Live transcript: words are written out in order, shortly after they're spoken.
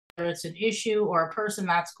it's an issue or a person,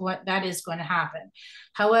 that is going to happen.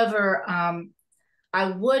 However,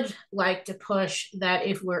 I would like to push that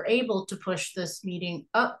if we're able to push this meeting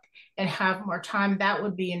up and have more time, that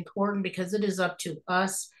would be important, because it is up to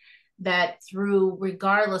us that through,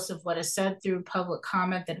 regardless of what is said through public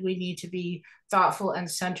comment, that we need to be thoughtful and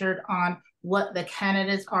centered on what the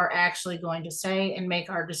candidates are actually going to say and make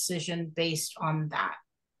our decision based on that.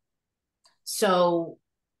 So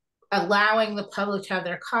allowing the public to have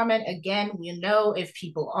their comment, again, we know if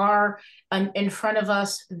people are in front of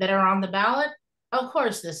us that are on the ballot, of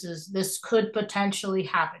course this could potentially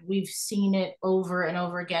happen. We've seen it over and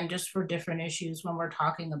over again, just for different issues when we're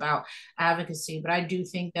talking about advocacy. But I do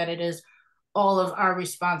think that it is all of our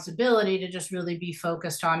responsibility to just really be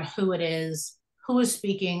focused on who it is, who is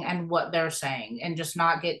speaking, and what they're saying, and just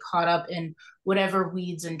not get caught up in whatever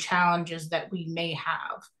weeds and challenges that we may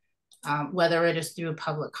have, whether it is through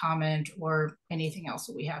public comment or anything else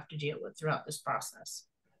that we have to deal with throughout this process.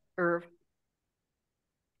 Irv?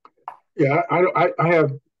 Yeah, I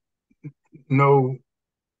have no,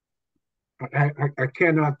 I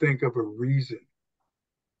cannot think of a reason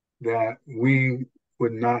that we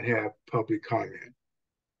would not have public comment.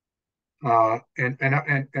 And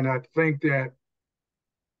I think that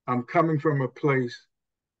I'm coming from a place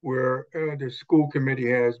where the school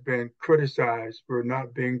committee has been criticized for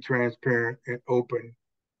not being transparent and open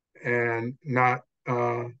and not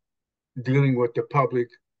dealing with the public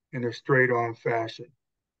in a straight-on fashion.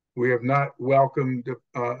 We have not welcomed,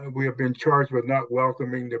 we have been charged with not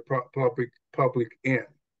welcoming the public in.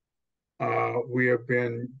 We have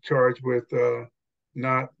been charged with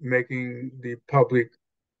not making the public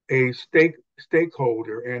a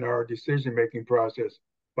stakeholder in our decision-making process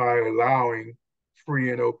by allowing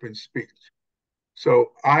free and open speech.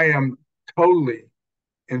 So I am totally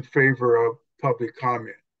in favor of public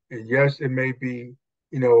comment. And yes, it may be,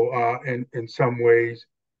 in some ways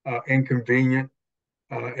inconvenient.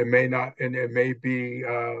 It may not, and it may be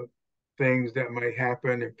things that might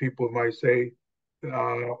happen and people might say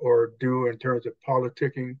or do in terms of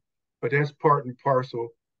politicking, but that's part and parcel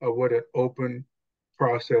of what an open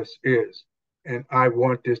process is. And I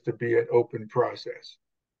want this to be an open process.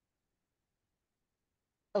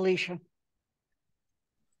 Alicia?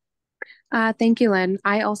 Thank you, Lynn.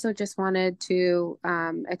 I also just wanted to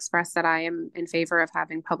express that I am in favor of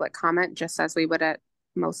having public comment, just as we would at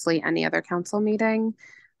mostly any other council meeting.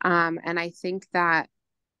 And I think that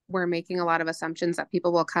we're making a lot of assumptions that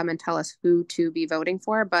people will come and tell us who to be voting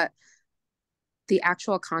for, but the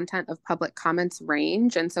actual content of public comments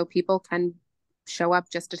range. And so people can show up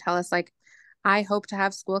just to tell us, like, I hope to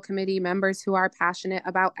have school committee members who are passionate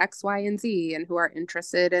about X, Y, and Z, and who are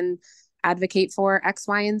interested in advocate for X,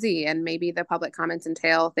 Y, and Z. And maybe the public comments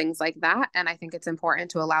entail things like that. And I think it's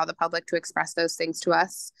important to allow the public to express those things to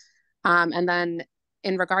us. And then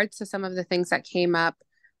in regards to some of the things that came up,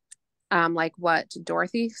 like what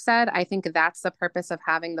Dorothy said, I think that's the purpose of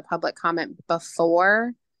having the public comment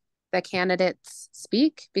before the candidates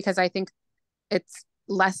speak, because I think it's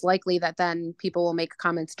less likely that then people will make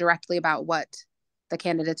comments directly about what the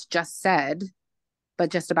candidates just said, but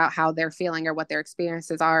just about how they're feeling or what their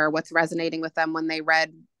experiences are, or what's resonating with them when they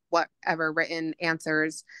read whatever written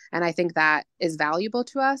answers. And I think that is valuable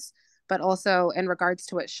to us. But also in regards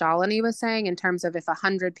to what Shalini was saying, in terms of if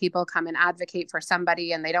 100 people come and advocate for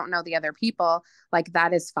somebody and they don't know the other people, like,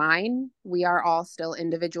 that is fine. We are all still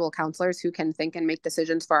individual counselors who can think and make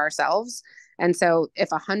decisions for ourselves. And so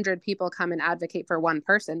if 100 people come and advocate for one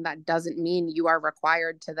person, that doesn't mean you are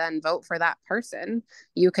required to then vote for that person.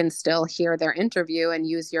 You can still hear their interview and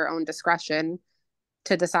use your own discretion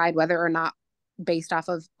to decide whether or not, based off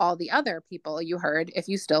of all the other people you heard, if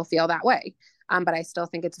you still feel that way. But I still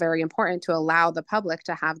think it's very important to allow the public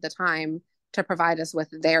to have the time to provide us with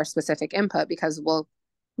their specific input, because we'll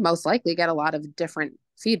most likely get a lot of different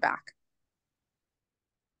feedback.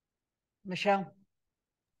 Michelle?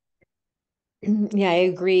 Yeah, I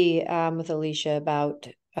agree with Alicia about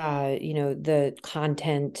the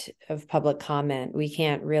content of public comment. We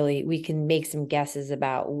can make some guesses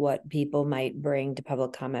about what people might bring to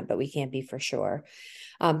public comment, but we can't be for sure.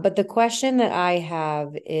 But the question that I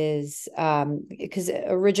have is, because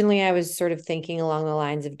originally I was sort of thinking along the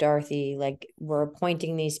lines of Dorothy, like, we're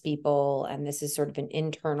appointing these people and this is sort of an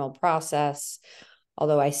internal process,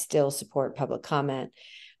 although I still support public comment.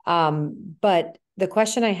 But the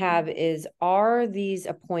question I have is, are these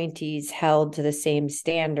appointees held to the same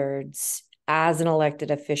standards as an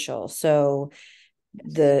elected official? So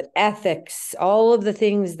the ethics, all of the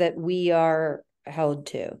things that we are held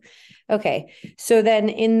to. Okay, so then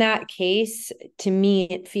in that case, to me,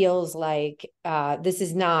 it feels like this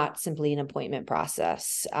is not simply an appointment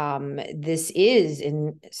process. This is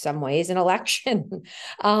in some ways an election.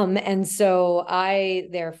 And so I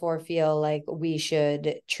therefore feel like we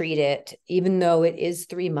should treat it, even though it is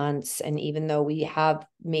 3 months, and even though we have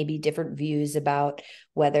maybe different views about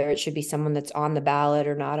whether it should be someone that's on the ballot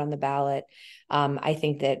or not on the ballot. I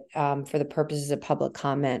think that for the purposes of public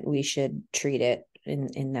comment, we should treat it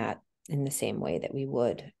in the same way that we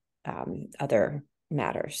would other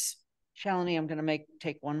matters. Shalini, I'm going to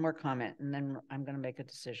take one more comment and then I'm going to make a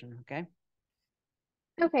decision. Okay.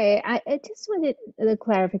 Okay, I just wanted the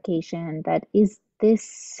clarification that is this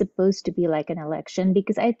supposed to be like an election?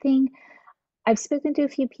 Because I think I've spoken to a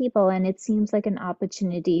few people and it seems like an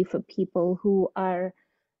opportunity for people who are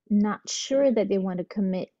not sure that they want to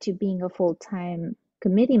commit to being a full-time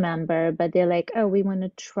committee member, but they're like, oh, we want to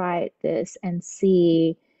try this and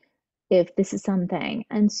see if this is something.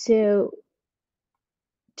 And so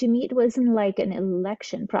to me, it wasn't like an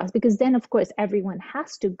election process, because then, of course, everyone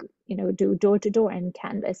has to, do door to door and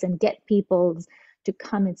canvass and get people to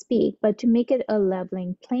come and speak. But to make it a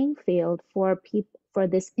leveling playing field for people for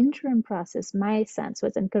this interim process, my sense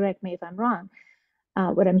was, and correct me if I'm wrong,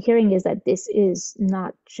 what I'm hearing is that this is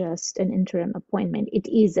not just an interim appointment, it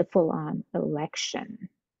is a full-on election.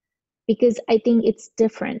 Because I think it's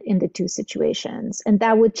different in the two situations. And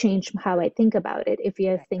that would change how I think about it if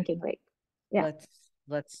you're thinking like, yeah.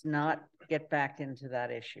 Let's not get back into that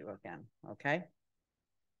issue again. Okay.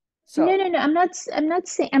 So No. I'm not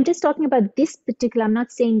saying, I'm just talking about this particular, I'm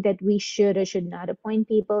not saying that we should or should not appoint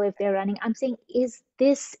people if they're running. I'm saying, is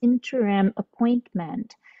this interim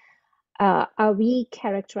appointment, are we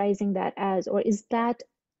characterizing that as, or is that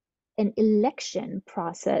an election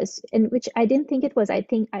process, in which I didn't think it was. I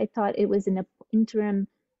thought it was an interim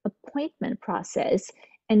appointment process,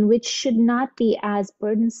 and which should not be as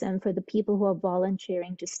burdensome for the people who are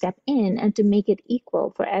volunteering to step in, and to make it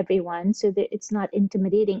equal for everyone so that it's not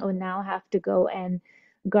intimidating, or now have to go and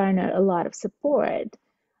garner a lot of support.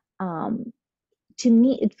 To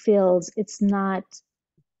me, it feels it's not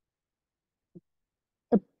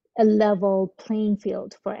a level playing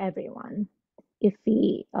field for everyone if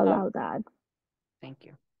we allow that. thank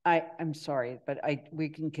you. I'm sorry, but we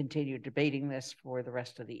can continue debating this for the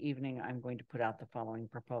rest of the evening. I'm going to put out the following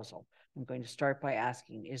proposal. I'm going to start by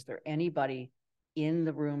asking, is there anybody in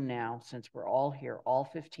the room now, since we're all here, all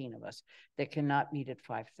 15 of us, that cannot meet at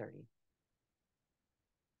 5:30?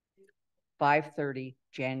 5:30,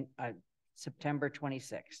 September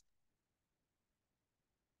 26th.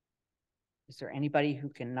 Is there anybody who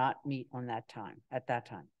cannot meet on that time, at that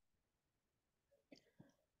time?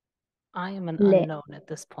 I am an unknown at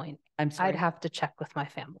this point. I'm sorry. I'd have to check with my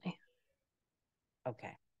family.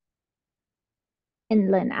 Okay.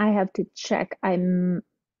 And Lynn, I have to check.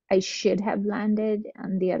 I should have landed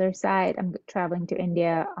on the other side. I'm traveling to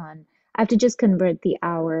India I have to just convert the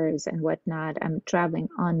hours and whatnot. I'm traveling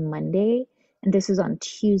on Monday, and this is on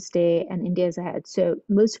Tuesday, and India's ahead. So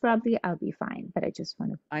most probably I'll be fine, but I just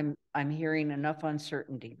want to. I'm hearing enough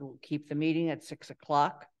uncertainty. We'll keep the meeting at 6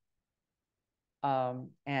 o'clock.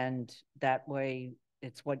 And that way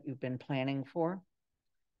it's what you've been planning for.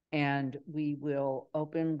 And we will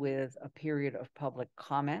open with a period of public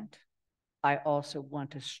comment. I also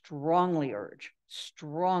want to strongly urge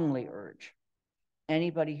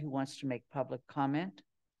anybody who wants to make public comment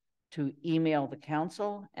to email the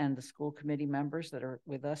council and the school committee members that are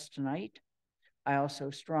with us tonight. I also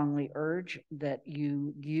strongly urge that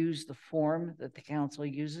you use the form that the council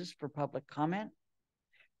uses for public comment.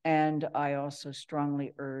 And I also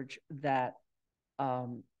strongly urge that,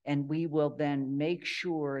 and we will then make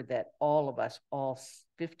sure that all of us, all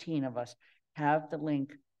 15 of us, have the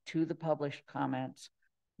link to the published comments,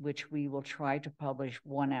 which we will try to publish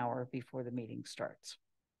 1 hour before the meeting starts.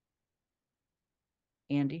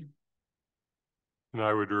 Andy? And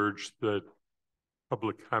I would urge that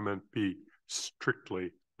public comment be strictly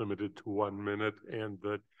limited to 1 minute, and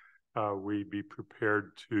that we be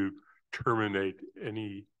prepared to terminate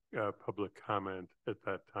any public comment at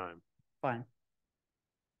that time. Fine.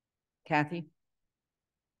 Kathy?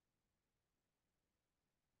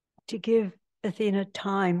 To give Athena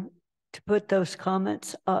time to put those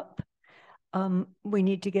comments up, we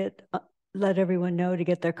need to let everyone know to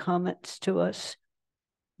get their comments to us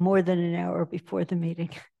more than an hour before the meeting.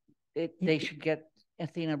 They should get,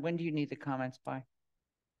 Athena, when do you need the comments by?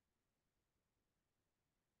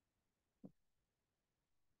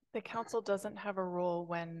 The council doesn't have a rule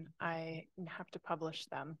when I have to publish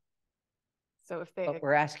them. So if they... But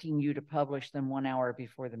we're asking you to publish them 1 hour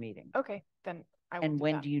before the meeting. Okay, then I will And do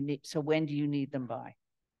when that. do you need, so when do you need them by?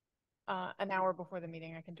 An hour before the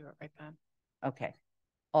meeting, I can do it right then. Okay.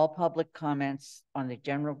 All public comments on the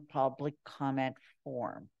general public comment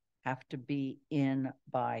form have to be in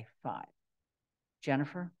by 5.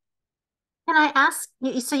 Jennifer? Can I ask,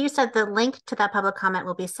 so you said the link to that public comment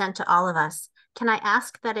will be sent to all of us. Can I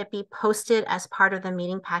ask that it be posted as part of the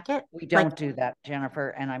meeting packet? We don't do that, Jennifer,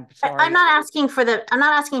 and I'm sorry. I'm not asking for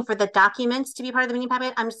the documents to be part of the meeting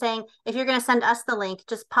packet. I'm saying if you're going to send us the link,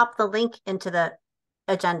 just pop the link into the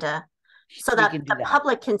agenda so that the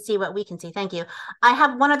public can see what we can see. Thank you. I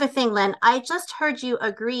have one other thing, Lynn. I just heard you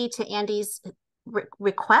agree to Andy's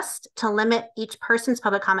request to limit each person's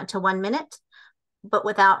public comment to 1 minute, but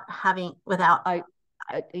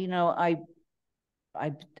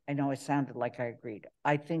I know it sounded like I agreed.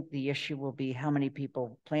 I think the issue will be how many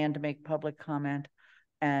people plan to make public comment.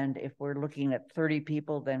 And if we're looking at 30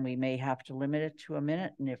 people, then we may have to limit it to 1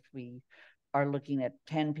 minute. And if we are looking at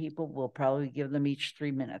 10 people, we'll probably give them each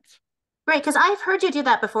 3 minutes. Right, because I've heard you do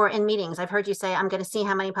that before in meetings. I've heard you say, "I'm going to see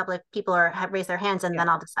how many public people have raised their hands, and then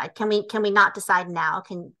I'll decide." Can we not decide now?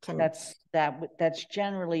 That's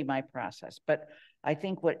generally my process. But I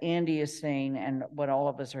think what Andy is saying and what all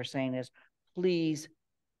of us are saying is, please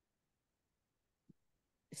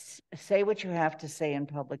say what you have to say in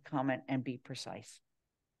public comment and be precise.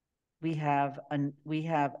 We have a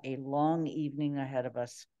long evening ahead of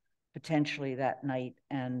us, potentially that night,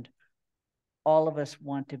 and all of us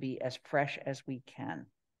want to be as fresh as we can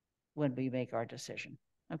when we make our decision.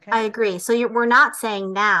 Okay. I agree. So we're not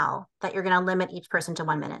saying now that you're going to limit each person to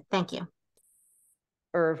 1 minute. Thank you.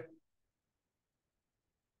 Irv.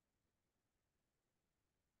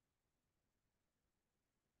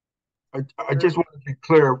 I just want to be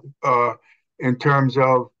clear in terms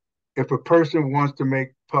of if a person wants to make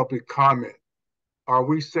public comment, are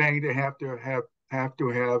we saying they have to have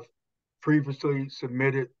previously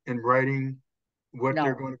submitted in writing what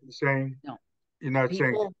they're going to be saying? No. You're not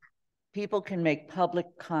saying people can make public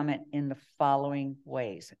comment in the following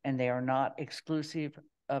ways, and they are not exclusive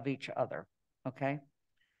of each other. Okay.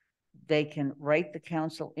 They can write the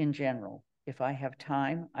council in general. If I have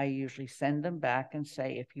time, I usually send them back and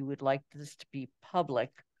say, if you would like this to be public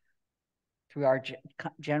through our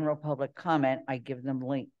general public comment, I give them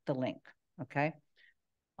the link. Okay.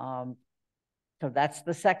 So that's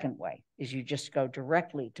the second way, is you just go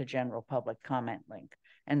directly to general public comment link.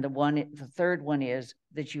 And the third one is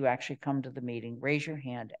that you actually come to the meeting, raise your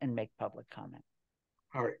hand, and make public comment.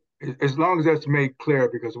 All right. As long as that's made clear,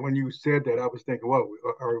 because when you said that, I was thinking, well,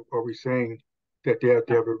 are we saying that they have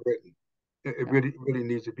to have it written? It really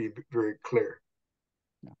needs to be very clear.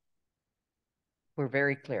 No. We're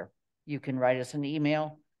very clear. You can write us an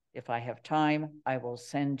email. If I have time, I will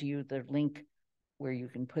send you the link where you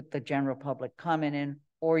can put the general public comment in,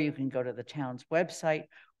 or you can go to the town's website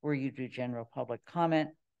where you do general public comment,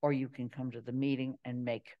 or you can come to the meeting and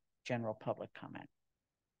make general public comment.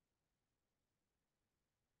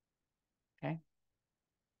 Okay.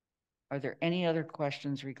 Are there any other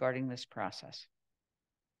questions regarding this process?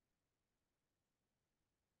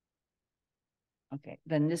 Okay,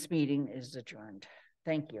 then this meeting is adjourned.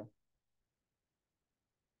 Thank you.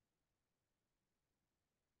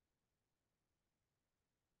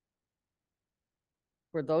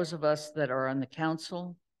 For those of us that are on the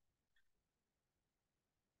council,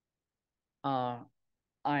 I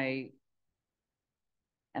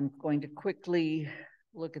am going to quickly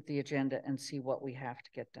look at the agenda and see what we have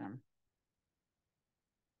to get done.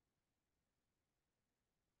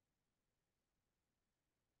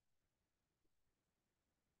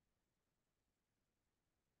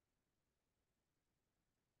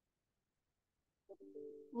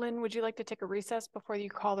 Lynn, would you like to take a recess before you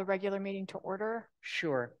call the regular meeting to order?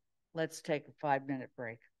 Sure. Let's take a 5-minute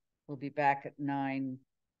break. We'll be back at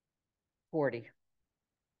 9:40.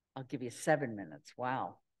 I'll give you 7 minutes.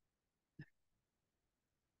 Wow.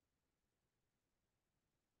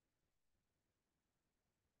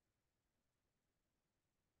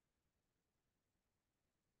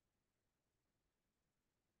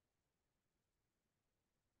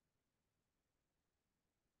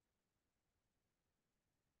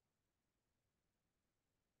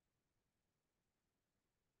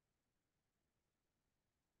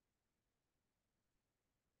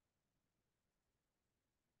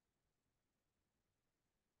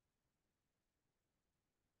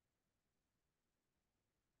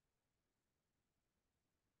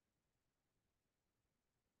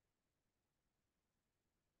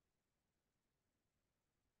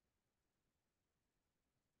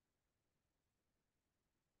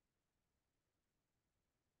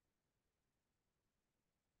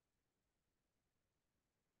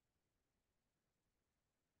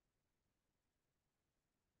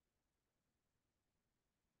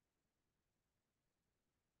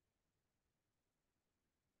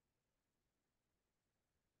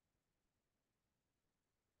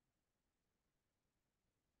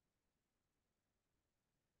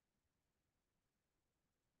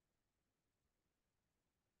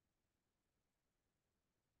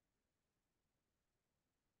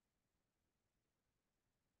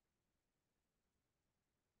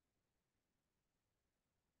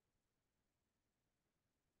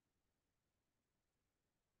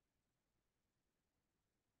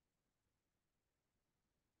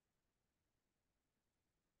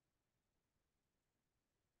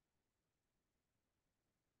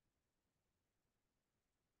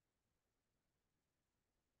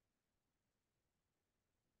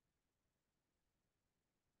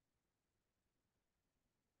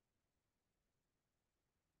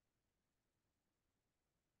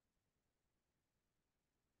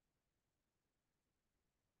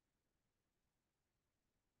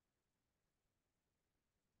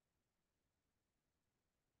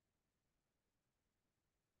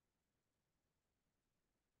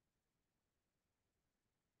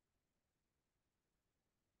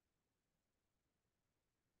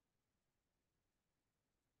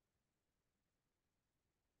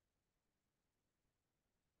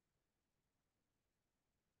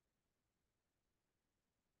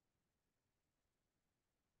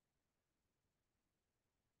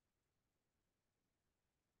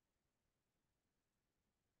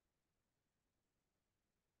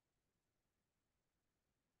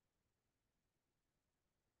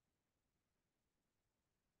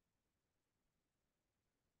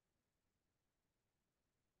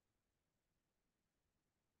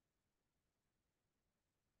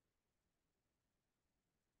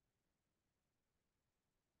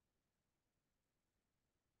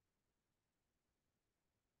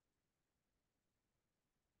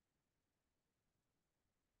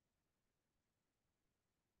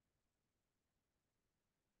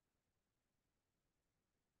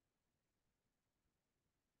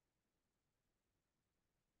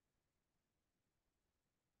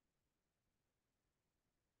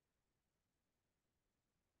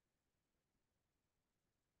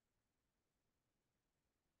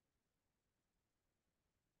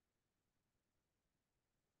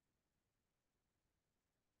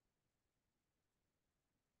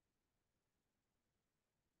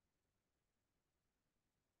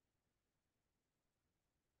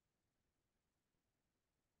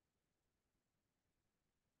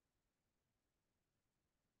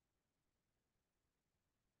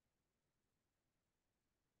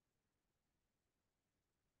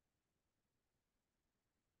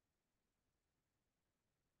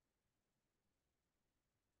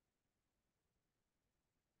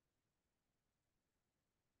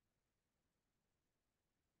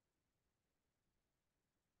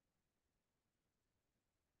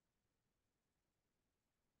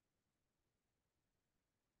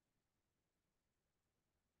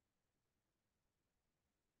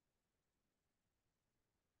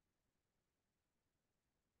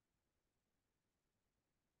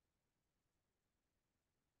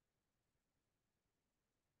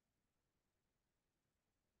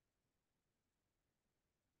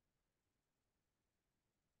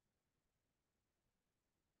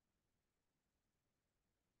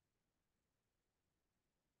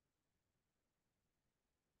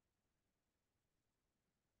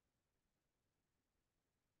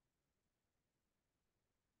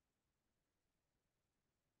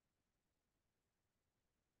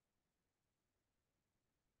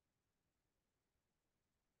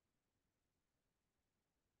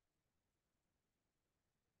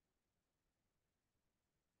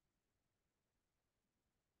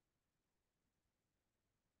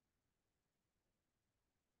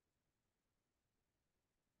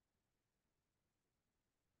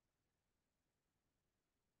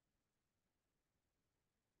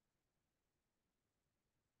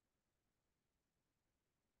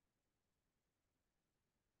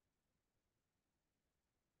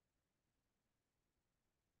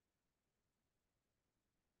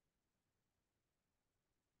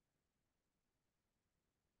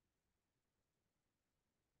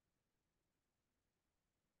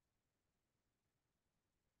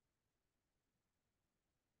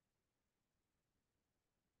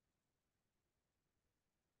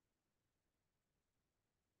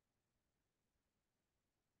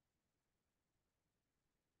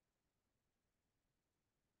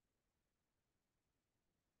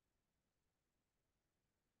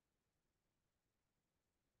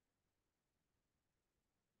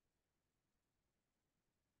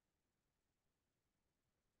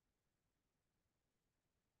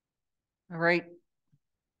 All right.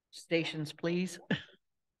 Stations, please.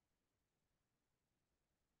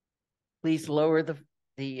 Please lower the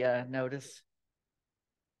notice.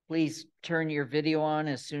 Please turn your video on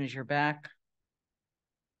as soon as you're back.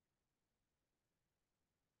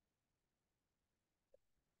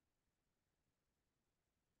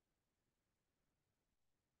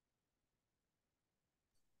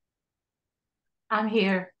 I'm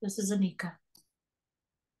here. This is Anika.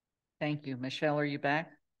 Thank you. Michelle, are you back?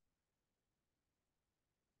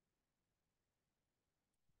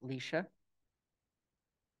 Alicia?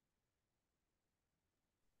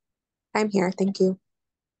 I'm here. Thank you.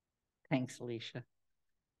 Thanks, Alicia.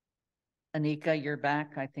 Anika, you're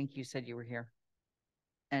back. I think you said you were here.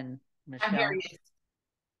 And Michelle? I'm here. Yes.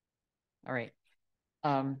 All right.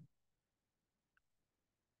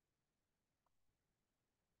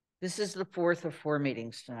 This is the fourth of 4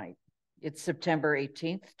 meetings tonight. It's September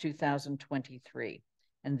 18th, 2023,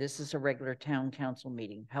 and this is a regular town council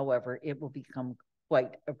meeting. However, it will become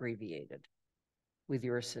quite abbreviated with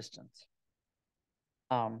your assistance.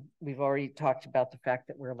 We've already talked about the fact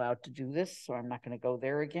that we're allowed to do this, so I'm not going to go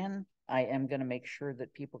there again. I am going to make sure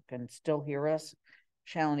that people can still hear us.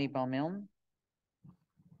 Shalini Balmilne?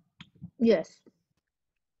 Yes.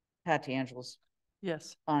 Patty Angeles?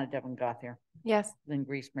 Yes. Anna Devon Gothier? Yes. Lynn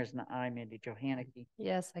Griesmer's and I, Mandy Johanneke.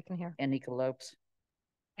 Yes, I can hear. And Nika Lopes.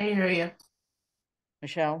 I hear you.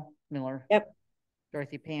 Michelle Miller. Yep.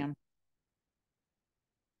 Dorothy Pam.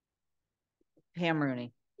 Pam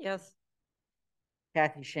Rooney. Yes.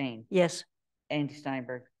 Kathy Shane. Yes. Andy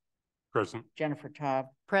Steinberg. Present. Jennifer Taub.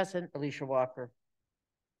 Present. Alicia Walker.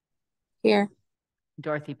 Here.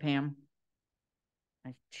 Dorothy Pam.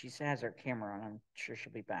 She has her camera on. I'm sure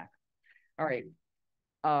she'll be back. All right.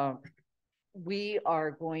 We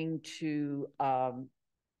are going to,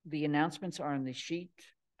 the announcements are on the sheet.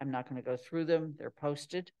 I'm not going to go through them. They're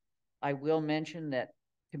posted. I will mention that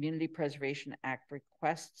Community Preservation Act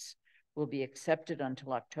requests will be accepted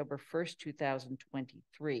until October 1st,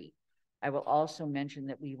 2023. I will also mention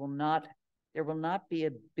that there will not be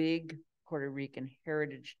a big Puerto Rican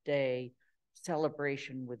Heritage Day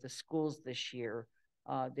celebration with the schools this year.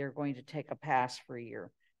 They're going to take a pass for a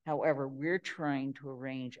year. However, we're trying to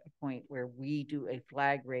arrange a point where we do a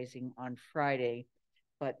flag raising on Friday,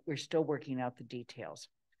 but we're still working out the details.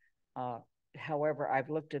 However, I've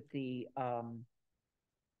looked at the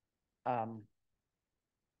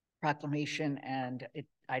proclamation and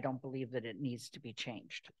I don't believe that it needs to be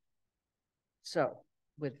changed. So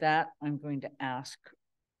with that, I'm going to ask,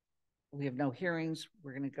 we have no hearings.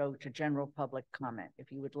 We're going to go to general public comment.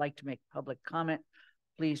 If you would like to make public comment,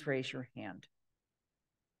 please raise your hand.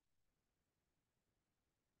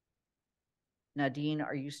 Nadine,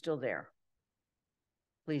 are you still there?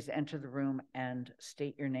 Please enter the room and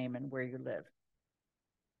state your name and where you live.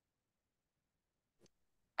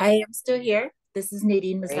 I am still here. This is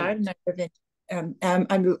Nadine Mazard, and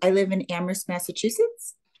I live in Amherst,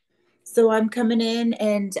 Massachusetts. So I'm coming in,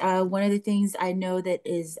 and one of the things I know that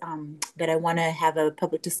is that I want to have a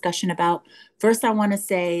public discussion about. First, I want to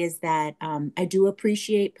say is that I do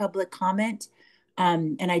appreciate public comment.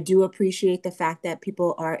 And I do appreciate the fact that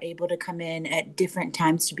people are able to come in at different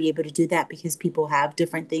times to be able to do that because people have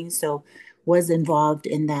different things. So was involved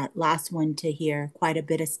in that last one to hear quite a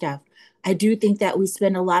bit of stuff. I do think that we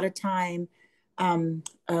spend a lot of time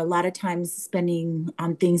spending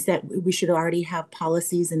on things that we should already have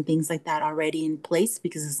policies and things like that already in place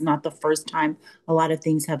because it's not the first time a lot of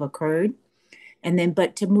things have occurred. And then,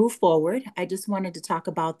 but to move forward, I just wanted to talk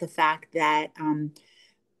about the fact that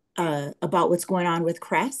about what's going on with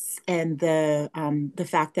CRES and the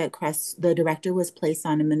fact that CRES, the director, was placed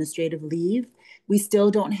on administrative leave. We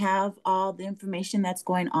still don't have all the information that's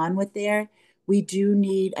going on with there. We do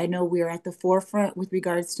need, I know we're at the forefront with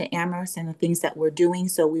regards to Amherst and the things that we're doing.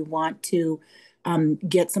 So we want to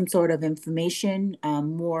get some sort of information,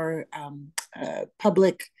 more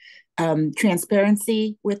public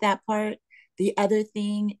transparency with that part. The other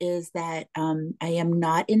thing is that I am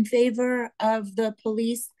not in favor of the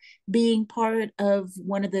police being part of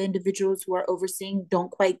one of the individuals who are overseeing.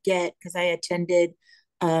 Don't quite get, because I attended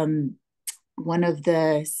one of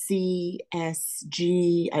the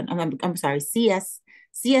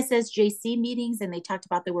CSSJC meetings, and they talked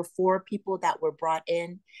about there were 4 people that were brought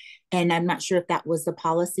in, and I'm not sure if that was the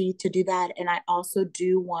policy to do that. And I also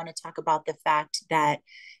do want to talk about the fact that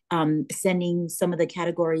sending some of the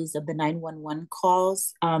categories of the 911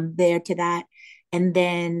 calls there to that. And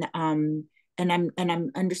then, and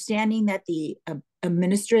I'm understanding that the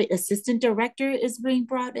administrative assistant director is being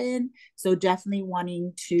brought in. So definitely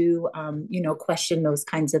wanting to, question those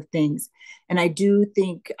kinds of things. And I do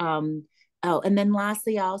think Oh, and then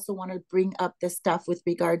lastly, I also want to bring up the stuff with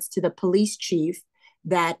regards to the police chief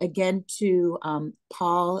that again to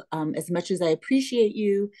Paul, as much as I appreciate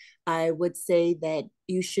you, I would say that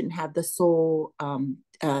you shouldn't have the sole,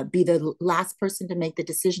 be the last person to make the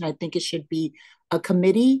decision. I think it should be a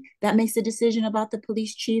committee that makes a decision about the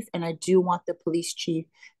police chief. And I do want the police chief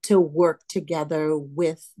to work together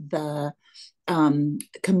with the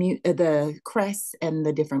the CRES and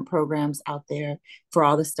the different programs out there for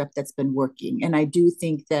all the stuff that's been working. And I do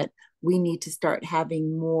think that we need to start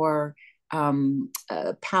having more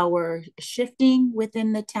power shifting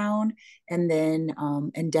within the town, and then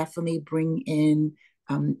and definitely bring in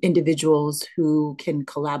individuals who can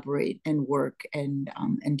collaborate and work and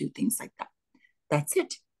do things like that. That's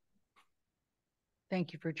it.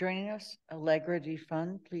 Thank you for joining us. Allegra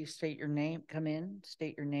Defund, please state your name, come in,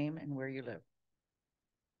 state your name and where you live.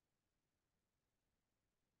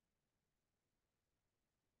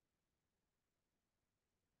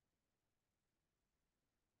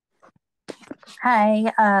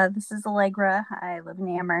 Hi, this is Allegra. I live in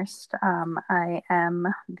Amherst. I am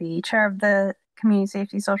the chair of the Community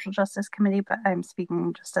Safety Social Justice Committee, but I'm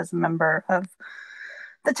speaking just as a member of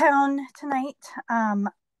the town tonight.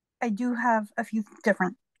 I do have a few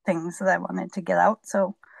different things that I wanted to get out.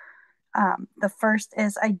 So the first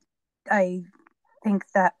is I think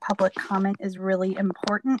that public comment is really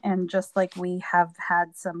important. And just like we have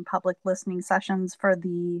had some public listening sessions for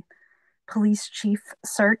the police chief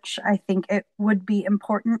search, I think it would be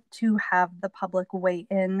important to have the public weigh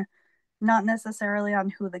in, not necessarily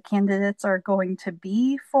on who the candidates are going to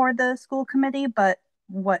be for the school committee, but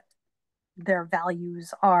what their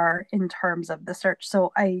values are in terms of the search.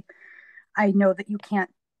 So I know that you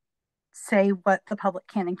can't say what the public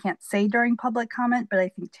can and can't say during public comment, but I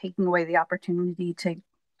think taking away the opportunity to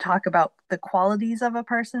talk about the qualities of a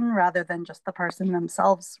person rather than just the person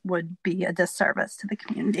themselves would be a disservice to the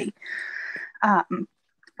community.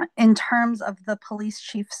 In terms of the police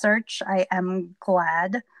chief search, I am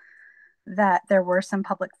glad that there were some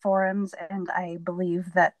public forums, and I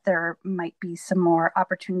believe that there might be some more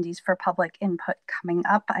opportunities for public input coming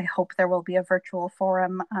up. I hope there will be a virtual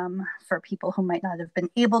forum for people who might not have been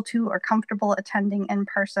able to or comfortable attending in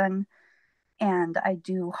person. And I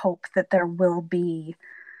do hope that there will be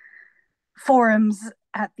forums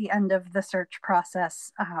at the end of the search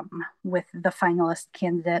process with the finalist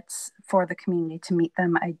candidates for the community to meet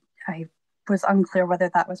them. I was unclear whether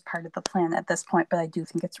that was part of the plan at this point, but I do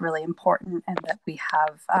think it's really important and that we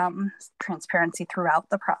have transparency throughout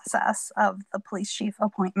the process of the police chief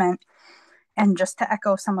appointment. And just to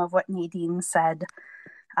echo some of what Nadine said,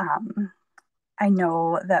 I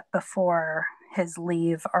know that before his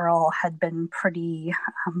leave, Earl had been pretty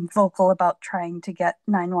vocal about trying to get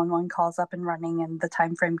 911 calls up and running, and the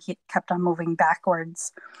time frame kept on moving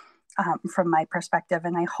backwards from my perspective.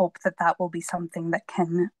 And I hope that that will be something that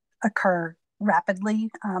can occur rapidly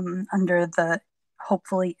under the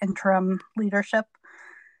hopefully interim leadership.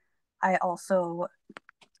 I also,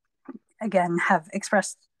 again, have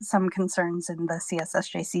expressed some concerns in the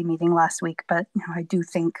CSSJC meeting last week, but I do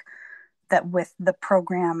think that with the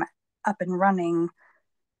program up and running,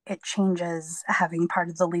 it changes having part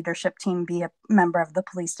of the leadership team be a member of the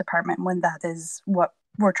police department when that is what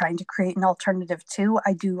we're trying to create an alternative to.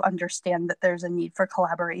 I do understand that there's a need for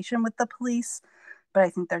collaboration with the police, but I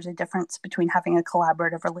think there's a difference between having a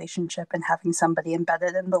collaborative relationship and having somebody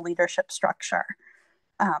embedded in the leadership structure.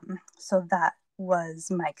 So that was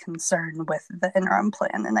my concern with the interim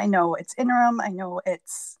plan. And I know it's interim. I know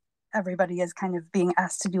it's everybody is kind of being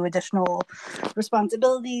asked to do additional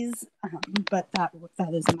responsibilities, but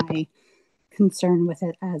that is my concern with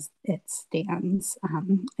it as it stands.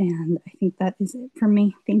 And I think that is it for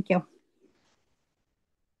me. Thank you.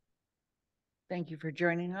 Thank you for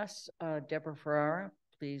joining us. Deborah Ferrara,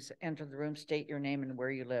 please enter the room, state your name and where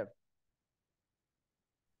you live.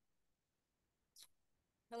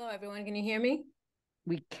 Hello, everyone. Can you hear me?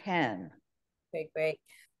 We can. Okay, great.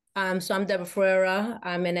 So I'm Deborah Ferreira.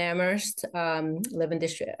 I'm in Amherst, live in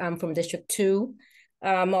district. I'm from District 2.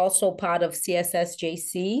 I'm also part of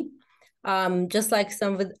CSSJC. Just like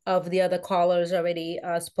some of the other callers already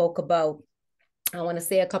spoke about, I want to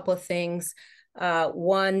say a couple of things.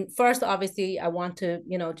 First, obviously, I want to,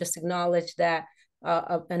 just acknowledge that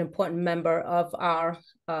an important member of our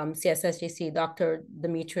CSSJC, Dr.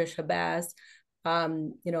 Demetria Shabazz,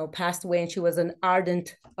 passed away, and she was an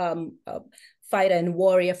ardent fighter and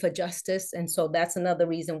warrior for justice. And so that's another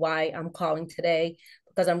reason why I'm calling today,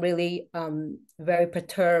 because I'm really very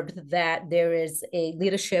perturbed that there is a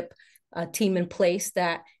leadership team in place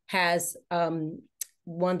that has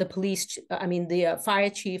the police, the fire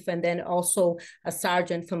chief, and then also a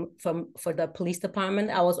sergeant for the police department.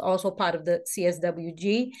 I was also part of the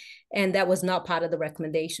CSWG, and that was not part of the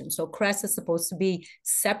recommendation. So CRES is supposed to be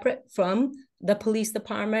separate from the police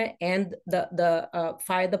department and the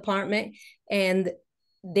fire department, and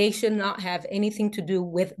they should not have anything to do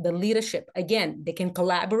with the leadership. Again, they can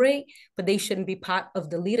collaborate, but they shouldn't be part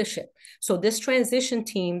of the leadership. So this transition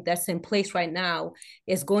team that's in place right now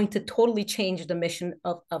is going to totally change the mission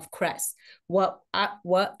of CRES. What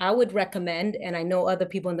I would recommend, and I know other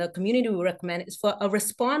people in the community would recommend, is for a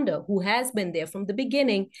responder who has been there from the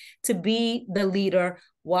beginning to be the leader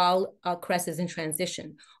while CRES is in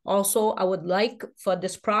transition. Also, I would like for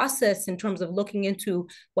this process, in terms of looking into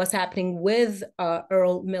what's happening with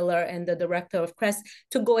Earl Miller and the director of CRES,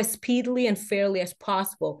 to go as speedily and fairly as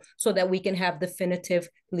possible so that we can have definitive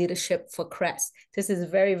leadership for CRES. This is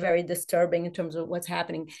very, very disturbing in terms of what's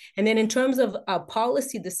happening. And then in terms of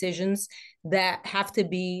policy decisions that have to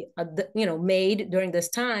be made during this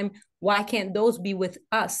time, why can't those be with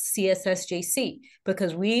us, CSSJC?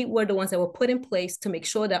 Because we were the ones that were put in place to make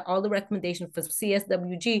sure that all the recommendations for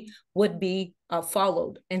CSWG would be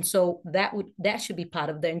followed. And so that should be part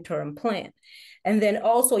of the interim plan. And then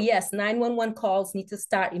also, yes, 911 calls need to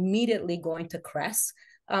start immediately going to CRES,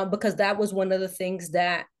 because that was one of the things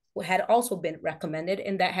that had also been recommended,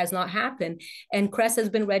 and that has not happened. And CRES has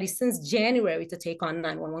been ready since January to take on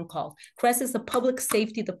 911 calls. CRES is a public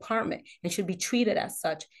safety department and should be treated as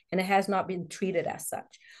such, and it has not been treated as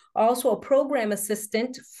such. Also, a program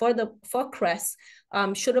assistant for CRES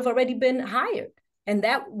should have already been hired, and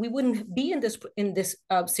that we wouldn't be in this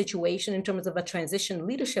situation in terms of a transition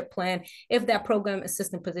leadership plan if that program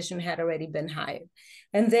assistant position had already been hired.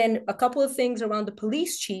 And then a couple of things around the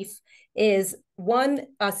police chief is, one,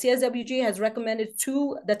 CSWG has recommended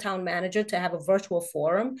to the town manager to have a virtual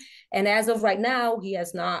forum. And as of right now, he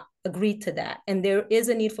has not agreed to that. And there is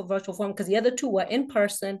a need for virtual forum because the other two were in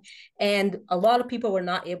person and a lot of people were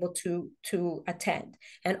not able to attend.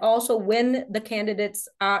 And also, when the candidates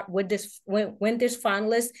are when there's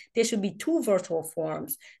finalists, there should be 2 virtual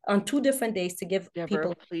forums on 2 different days to give Deborah,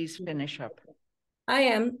 people. Please finish up.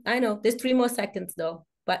 I know there's 3 more seconds though.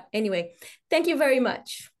 But anyway, thank you very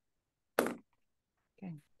much.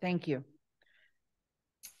 Okay, thank you.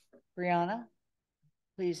 Brianna,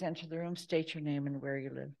 please enter the room, state your name and where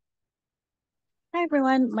you live. Hi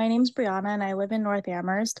everyone, my name's Brianna and I live in North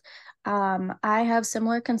Amherst. I have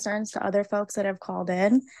similar concerns to other folks that have called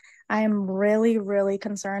in. I am really, really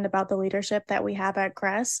concerned about the leadership that we have at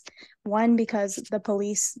CRES. One, because the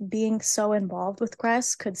police being so involved with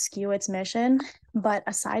CRES could skew its mission. But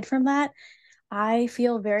aside from that, I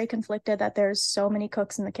feel very conflicted that there's so many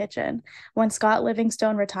cooks in the kitchen. When Scott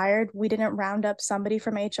Livingstone retired, we didn't round up somebody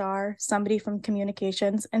from HR, somebody from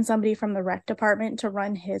communications, and somebody from the rec department to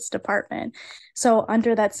run his department. So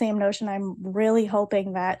under that same notion, I'm really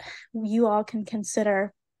hoping that you all can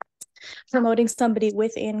consider promoting somebody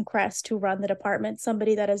within CRES to run the department,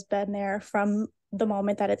 somebody that has been there from the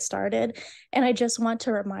moment that it started. And I just want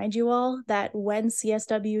to remind you all that when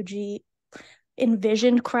CSWG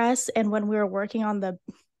envisioned CRES and when we were working on the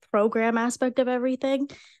program aspect of everything,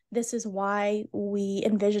 this is why we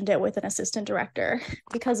envisioned it with an assistant director,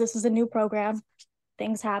 because this is a new program,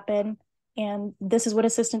 things happen, and this is what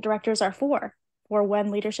assistant directors are for when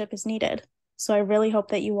leadership is needed. So I really hope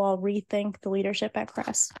that you all rethink the leadership at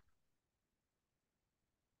CRES.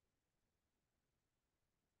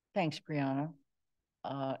 Thanks, Brianna.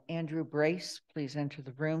 Andrew Brace, please enter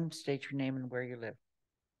the room, state your name and where you live.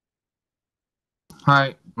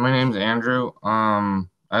 Hi, my name's Andrew.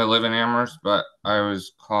 I live in Amherst, but I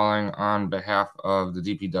was calling on behalf of the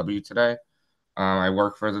DPW today. I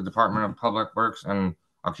work for the Department of Public Works, and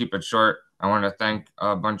I'll keep it short. I want to thank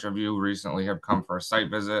a bunch of you recently have come for a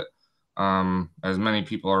site visit. As many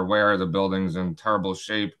people are aware, the building's in terrible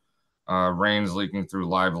shape. Rain's leaking through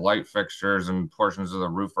live light fixtures and portions of the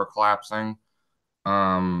roof are collapsing.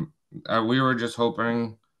 We were just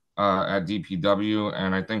hoping at DPW,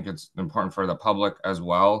 and I think it's important for the public as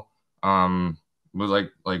well. With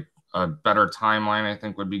like a better timeline, I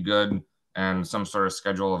think would be good, and some sort of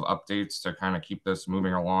schedule of updates to kind of keep this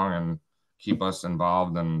moving along and keep us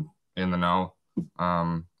involved and in the know.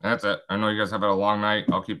 And that's it. I know you guys have had a long night.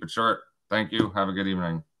 I'll keep it short. Thank you. Have a good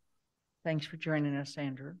evening. Thanks for joining us,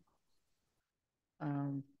 Andrew.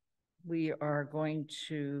 We are going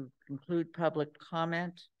to conclude public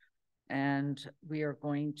comment, and we are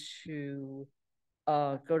going to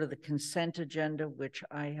go to the consent agenda, which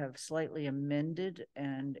I have slightly amended,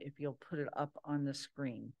 and if you'll put it up on the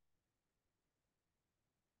screen.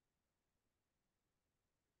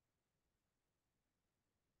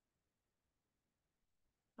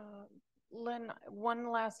 Lynn, one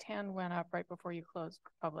last hand went up right before you closed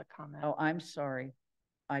public comment. Oh, I'm sorry.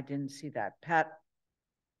 I didn't see that. Pat,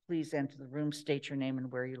 please enter the room, state your name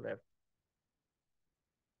and where you live.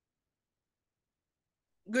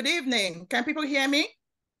 Good evening. Can people hear me?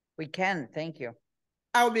 We can, thank you.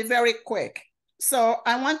 I'll be very quick. So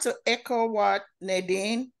I want to echo what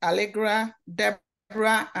Nadine, Allegra,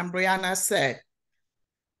 Deborah, and Brianna said.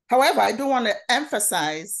 However, I do want to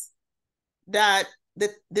emphasize that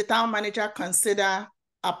the town manager consider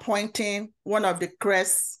appointing one of the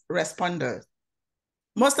CREST responders.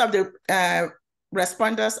 Most of the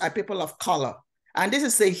responders are people of color, and this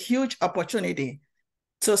is a huge opportunity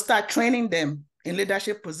to start training them in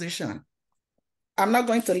leadership position. I'm not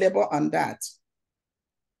going to labor on that.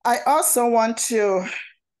 I also want to,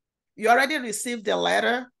 you already received the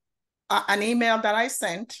letter, an email that I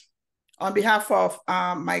sent on behalf of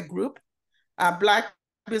my group, Black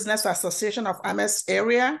Business Association of Amherst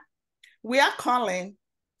area. We are calling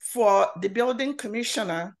for the building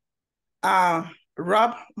commissioner,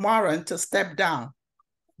 Rob Moran, to step down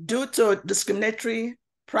due to discriminatory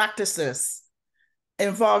practices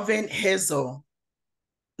involving Hazel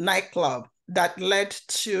nightclub that led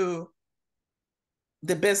to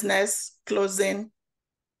the business closing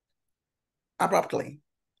abruptly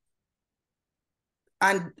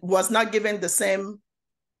and was not given the same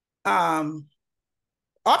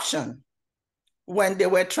option when they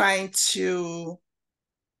were trying to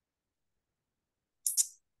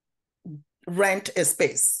rent a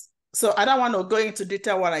space. So I don't want to go into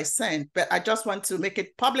detail what I sent, but I just want to make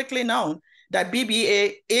it publicly known that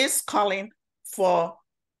BBA is calling for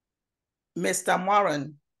Mr.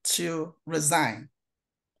 Moran to resign.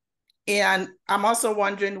 And I'm also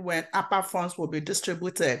wondering when APA funds will be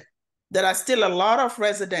distributed. There are still a lot of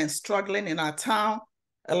residents struggling in our town,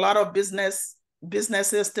 a lot of businesses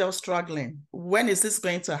still struggling. When is this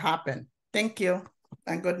going to happen? Thank you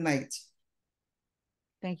and good night.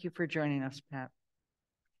 Thank you for joining us, Pat.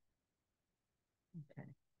 Okay.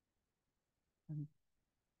 I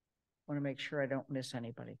want to make sure I don't miss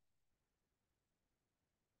anybody.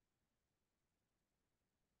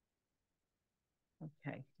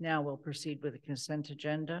 Okay, now we'll proceed with the consent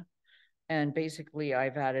agenda. And basically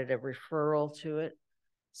I've added a referral to it.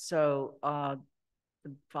 So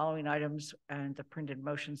the following items and the printed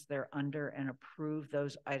motions they're under, and approve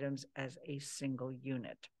those items as a single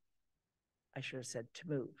unit. I should have said to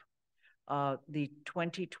move. The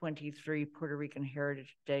 2023 Puerto Rican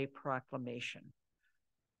Heritage Day proclamation.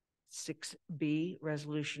 6B,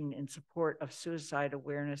 resolution in support of suicide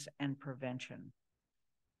awareness and prevention.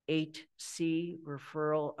 8C,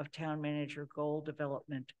 referral of town manager goal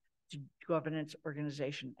development to governance,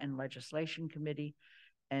 organization, and legislation committee.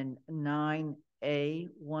 And 9A,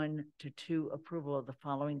 1 to 2, approval of the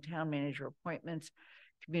following town manager appointments: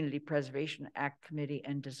 Community Preservation Act Committee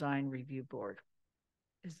and Design Review Board.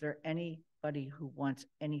 Is there anybody who wants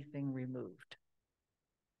anything removed?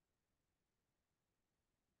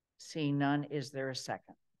 Seeing none, is there a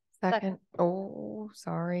second? Second. Oh,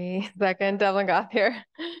 sorry. Second, Devlin Goff here.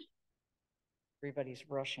 Everybody's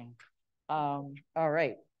rushing. All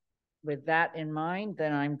right. With that in mind,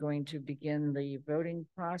 then I'm going to begin the voting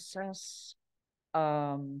process.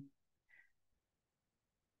 Shalini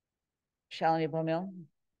Bomil?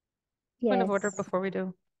 Yes. Point of order before we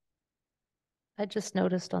do. I just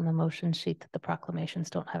noticed on the motion sheet that the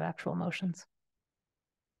proclamations don't have actual motions.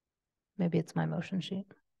 Maybe it's my motion sheet.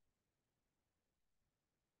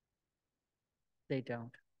 They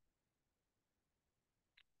don't.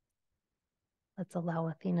 Let's allow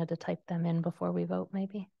Athena to type them in before we vote,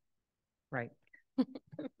 maybe. Right.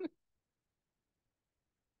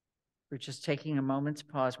 We're just taking a moment's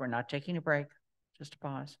pause. We're not taking a break, just a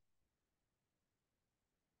pause.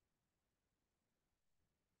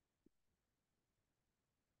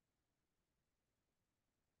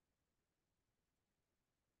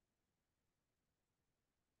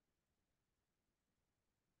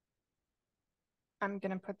 I'm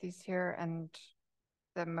going to put these here, and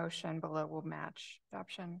the motion below will match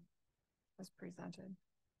adoption as presented.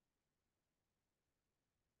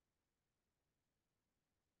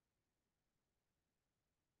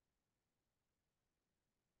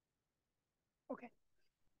 Okay.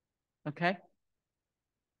 Okay.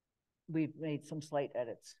 We've made some slight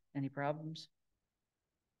edits. Any problems?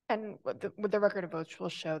 And with the record of votes, we'll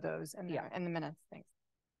show those in, in the minutes. Thanks.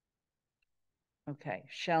 Okay.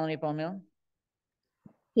 Shalini Bomil?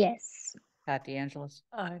 Yes. Pat DeAngelis?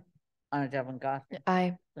 Aye. Anna Devlin Goff?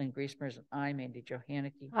 Aye. Lynn Griesmer is an aye. Mandy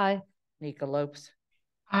Johanicky? Aye. Nika Lopes?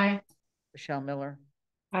 Aye. Michelle Miller?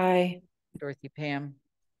 Aye. Dorothy Pam?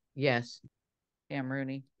 Yes. Pam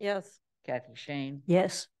Rooney? Yes. Kathy Shane.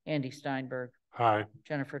 Yes. Andy Steinberg. Hi.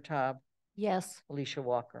 Jennifer Taub. Yes. Alicia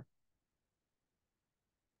Walker.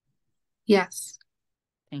 Yes.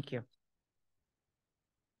 Thank you.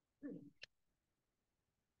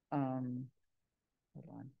 Hold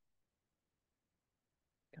on.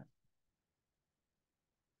 Okay.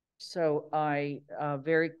 So I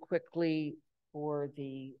very quickly for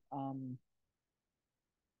the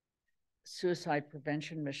suicide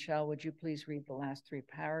prevention, Michelle, would you please read the last 3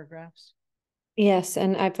 paragraphs? Yes,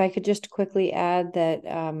 and if I could just quickly add that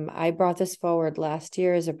I brought this forward last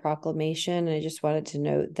year as a proclamation, and I just wanted to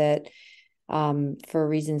note that for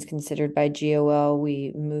reasons considered by GOL,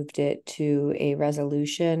 we moved it to a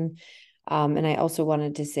resolution. And I also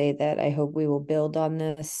wanted to say that I hope we will build on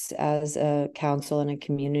this as a council and a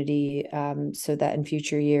community so that in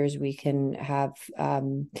future years we can have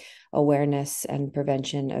awareness and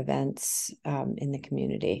prevention events in the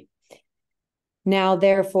community. Now,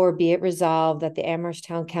 therefore, be it resolved that the Amherst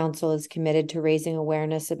Town Council is committed to raising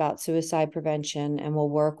awareness about suicide prevention and will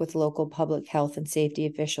work with local public health and safety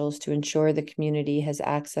officials to ensure the community has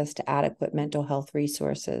access to adequate mental health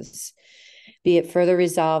resources. Be it further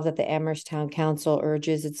resolved that the Amherst Town Council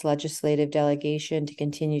urges its legislative delegation to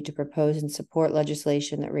continue to propose and support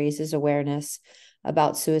legislation that raises awareness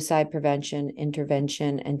about suicide prevention,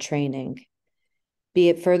 intervention, and training. Be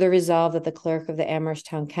it further resolved that the clerk of the Amherst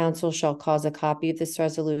Town Council shall cause a copy of this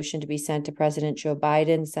resolution to be sent to President Joe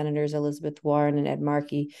Biden, Senators Elizabeth Warren and Ed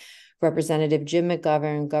Markey, Representative Jim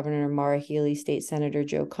McGovern, Governor Maura Healey, State Senator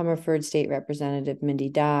Joe Comerford, State Representative Mindy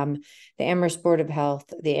Dom, the Amherst Board of Health,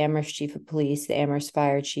 the Amherst Chief of Police, the Amherst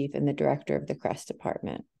Fire Chief, and the Director of the Crest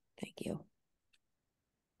Department. Thank you.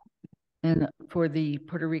 And for the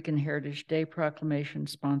Puerto Rican Heritage Day proclamation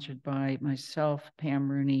sponsored by myself, Pam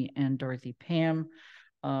Rooney, and Dorothy Pam.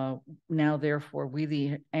 Now, therefore, we,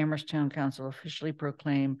 the Amherst Town Council, officially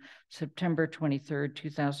proclaim September 23rd,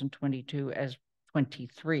 2022 as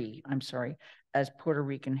 23, I'm sorry, as Puerto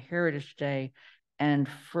Rican Heritage Day, and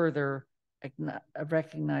further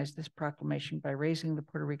recognize this proclamation by raising the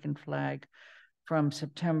Puerto Rican flag from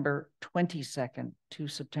September 22nd to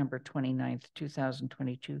September 29th,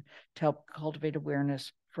 2022, to help cultivate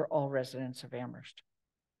awareness for all residents of Amherst.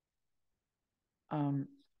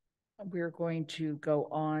 We're going to go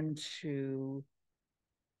on to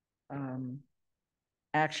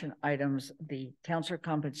action items. The Counselor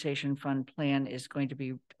Compensation Fund plan is going to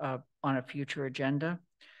be on a future agenda.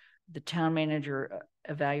 The town manager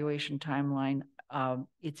evaluation timeline,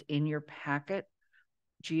 it's in your packet.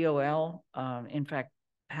 GOL, in fact,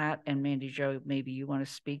 Pat and Mandy Jo, maybe you want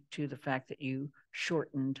to speak to the fact that you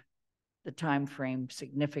shortened the time frame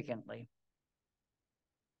significantly.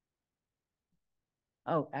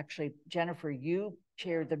 Oh, actually, Jennifer, you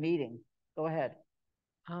chaired the meeting. Go ahead.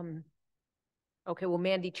 Okay, well,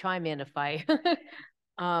 Mandy, chime in if I.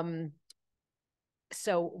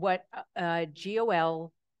 So what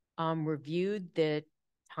GOL reviewed the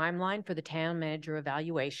timeline for the town manager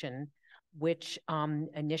evaluation, which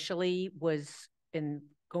initially was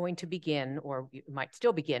going to begin, or it might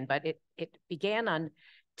still begin, but it began on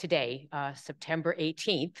today, September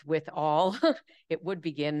 18th, with all, it would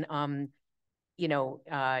begin,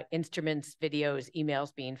 instruments, videos,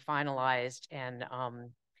 emails being finalized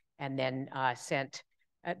and then sent,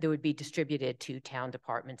 that would be distributed to town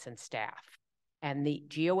departments and staff. And the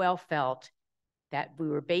GOL felt that we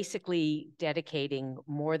were basically dedicating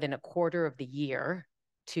more than a quarter of the year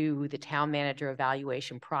to the town manager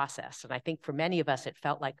evaluation process. And I think for many of us, it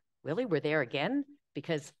felt like, really, we're there again?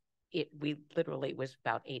 Because we literally, it was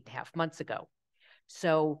about 8.5 months ago.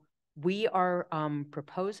 So we are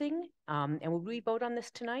proposing, and will we vote on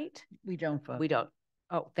this tonight? We don't vote. We don't.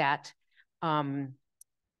 Oh, that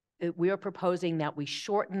we are proposing that we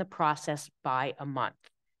shorten the process by a month.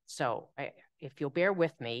 So if you'll bear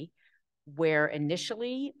with me, where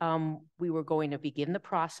initially we were going to begin the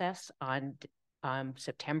process on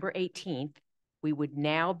September 18th, we would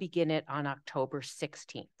now begin it on October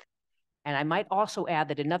 16th. And I might also add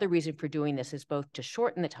that another reason for doing this is both to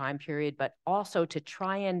shorten the time period, but also to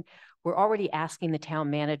try and, we're already asking the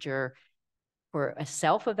town manager for a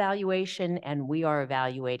self-evaluation, and we are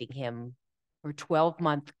evaluating him for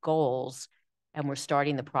 12-month goals, and we're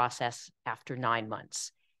starting the process after 9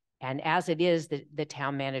 months. And as it is, the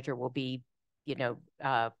town manager will be,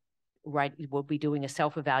 we'll be doing a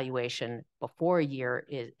self-evaluation before a year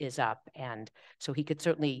is up. And so he could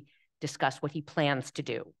certainly discuss what he plans to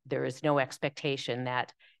do. There is no expectation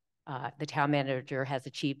that the town manager has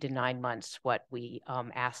achieved in 9 months what we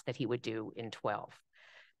asked that he would do in 12.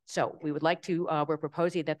 So we would like to, we're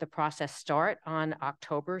proposing that the process start on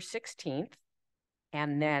October 16th.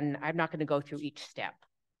 And then I'm not going to go through each step.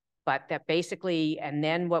 but that basically, and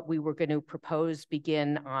then what we were going to propose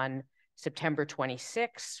begin on September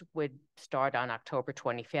 26th would start on October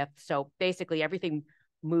 25th. So basically everything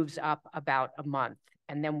moves up about a month.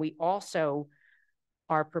 And then we also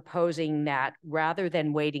are proposing that rather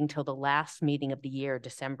than waiting till the last meeting of the year,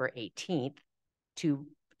 December 18th, to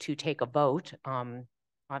take a vote on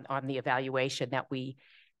the evaluation, that we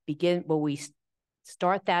begin, well, we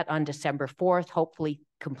start that on December 4th, hopefully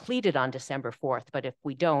complete it on December 4th. But if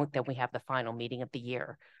we don't, then we have the final meeting of the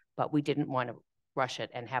year. But we didn't want to rush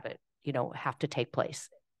it and have it, you know, have to take place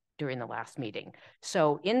during the last meeting.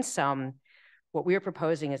 So in sum, what we're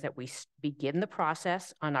proposing is that we begin the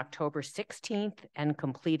process on October 16th and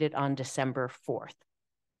complete it on December 4th.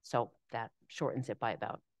 So that shortens it by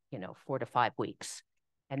about, you know, 4 to 5 weeks.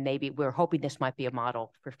 And maybe we're hoping this might be a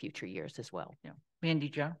model for future years as well. Yeah. Mandy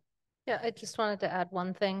Jo? Yeah, I just wanted to add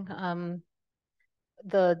one thing.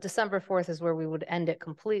 The December 4th is where we would end it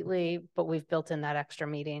completely, but we've built in that extra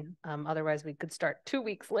meeting. Otherwise we could start 2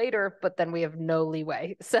 weeks later, but then we have no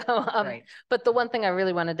leeway. So, Right. But the one thing I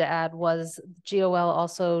really wanted to add was GOL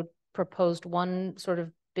also proposed one sort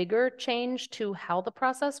of bigger change to how the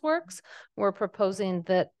process works. We're proposing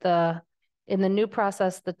that in the new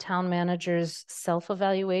process, the town manager's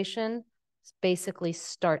self-evaluation basically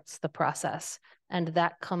starts the process. And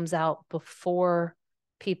that comes out before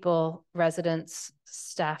people, residents,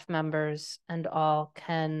 staff members, and all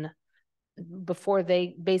can, before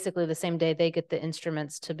they, basically the same day they get the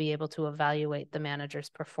instruments to be able to evaluate the manager's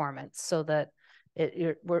performance, so that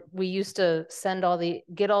we used to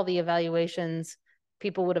get all the evaluations.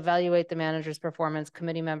 People would evaluate the manager's performance,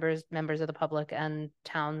 committee members, members of the public, and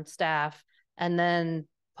town staff. And then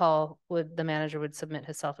the manager would submit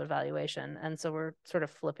his self-evaluation. And so we're sort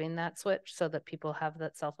of flipping that switch so that people have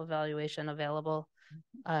that self-evaluation available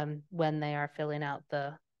when they are filling out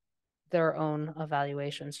their own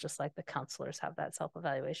evaluations, just like the counselors have that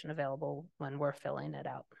self-evaluation available when we're filling it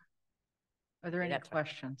out. Are there any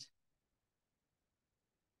questions?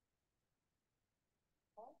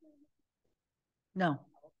 No.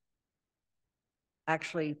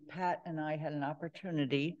 Actually, Pat and I had an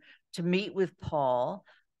opportunity to meet with Paul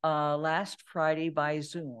last Friday by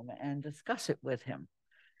Zoom and discuss it with him.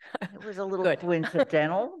 It was a little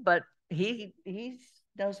coincidental, but he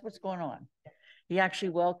knows what's going on. He actually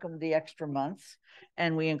welcomed the extra months,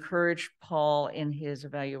 and we encouraged Paul in his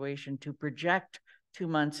evaluation to project 2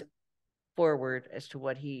 months forward as to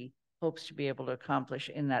what he hopes to be able to accomplish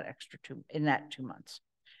in that 2 months.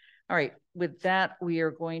 All right, with that, we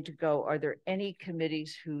are going to go. Are there any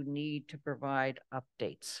committees who need to provide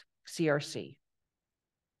updates? CRC.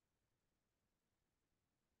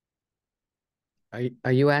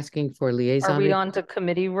 Are you asking for liaison? Are we on to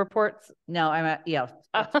committee reports? No, I'm at, yeah.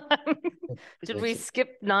 Did we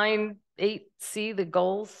skip 9.8C, the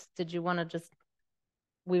goals? Did you want to just,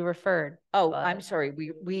 we referred? Oh, I'm sorry.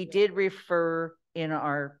 We did refer in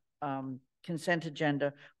our consent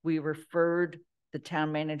agenda. We referred the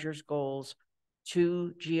town manager's goals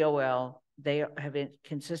to GOL. They have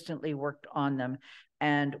consistently worked on them,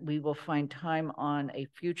 and we will find time on a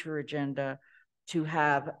future agenda to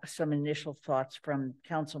have some initial thoughts from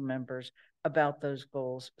council members about those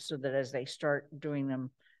goals, so that as they start doing them,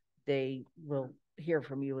 they will hear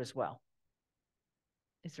from you as well.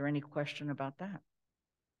 Is there any question about that?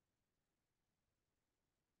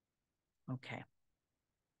 Okay.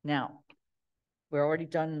 Now, we're already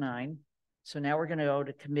done 9. So now we're going to go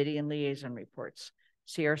to committee and liaison reports.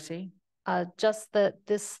 CRC? Just that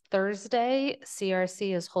this Thursday,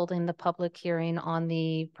 CRC is holding the public hearing on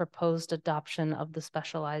the proposed adoption of the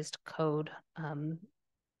specialized code.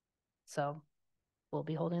 So we'll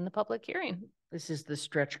be holding the public hearing. This is the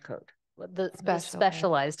stretch code. The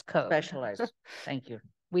specialized code. Specialized. Thank you.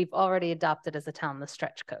 We've already adopted as a town the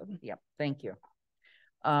stretch code. Yep. Thank you.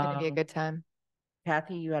 It's going to be a good time.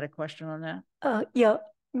 Kathy, you had a question on that? Yeah,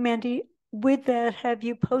 Mandy, with that, have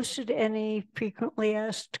you posted any frequently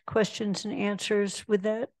asked questions and answers with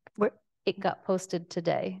that? It got posted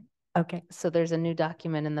today. Okay. So there's a new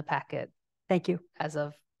document in the packet. Thank you. As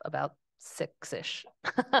of about 6-ish.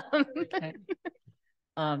 Okay.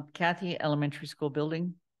 Kathy, elementary school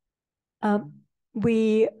building. What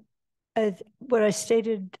I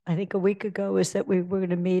stated, I think a week ago, is that we were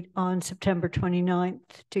going to meet on September 29th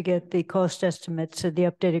to get the cost estimates, the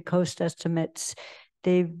updated cost estimates.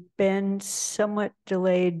 They've been somewhat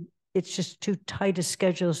delayed. It's just too tight a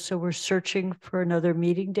schedule. So we're searching for another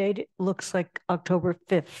meeting date. It looks like October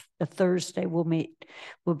 5th, a Thursday, we'll meet.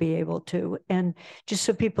 We'll be able to. And just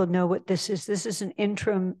so people know what this is an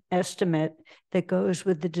interim estimate that goes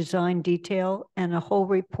with the design detail, and a whole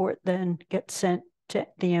report then gets sent to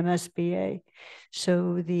the MSBA.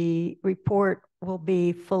 So the report will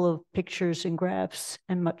be full of pictures and graphs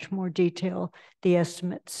and much more detail. The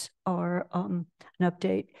estimates are an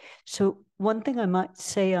update. So one thing I might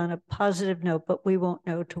say on a positive note, but we won't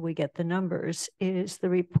know till we get the numbers, is the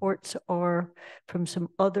reports are from some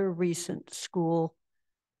other recent school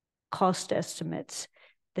cost estimates,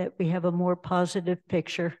 that we have a more positive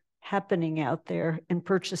picture happening out there in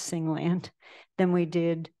purchasing land than we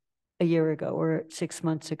did a year ago or 6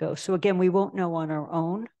 months ago. So again, we won't know on our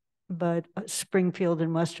own, but Springfield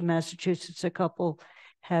and Western Massachusetts, a couple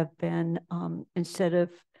have been, instead of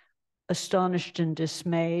astonished and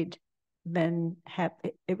dismayed, been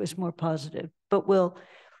happy. It was more positive. But we'll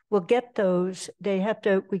get those.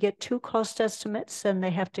 We get 2 cost estimates, and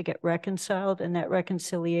they have to get reconciled, and that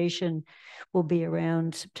reconciliation will be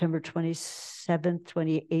around September 27th,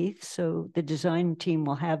 28th. So the design team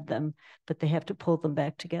will have them, but they have to pull them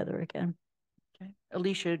back together again. Okay.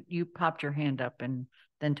 Alicia, you popped your hand up and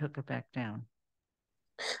then took it back down.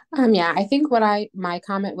 Yeah, I think my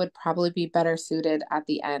comment would probably be better suited at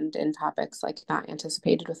the end in topics like not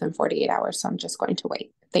anticipated within 48 hours. So I'm just going to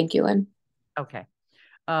wait. Thank you, Lynn. Okay.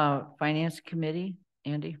 Finance Committee,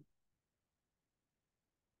 Andy?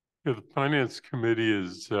 Yeah, the Finance Committee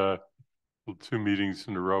is 2 meetings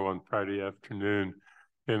in a row on Friday afternoon,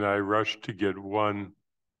 and I rushed to get one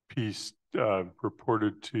piece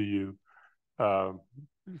reported to you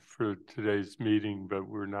for today's meeting, but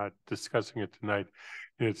we're not discussing it tonight.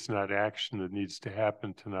 And it's not action that needs to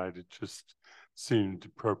happen tonight. It just seemed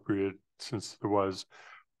appropriate since there was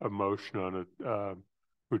a motion on it,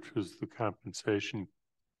 which was the compensation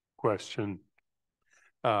question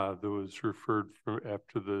that was referred from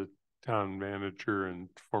after the town manager and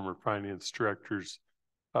former finance director's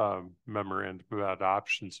memorandum about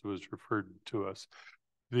options was referred to us.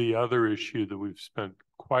 The other issue that we've spent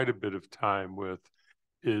quite a bit of time with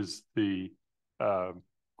is the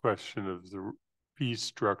question of the fee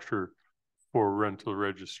structure for rental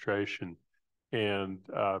registration. And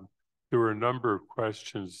there were a number of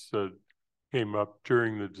questions that came up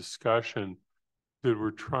during the discussion that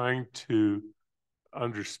we're trying to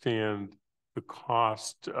understand the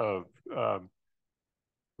cost of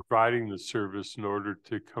providing the service in order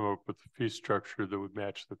to come up with a fee structure that would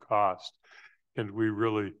match the cost. And we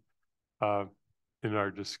really, in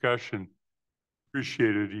our discussion,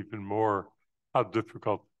 appreciated even more how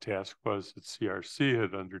difficult the task was that CRC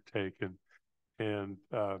had undertaken, and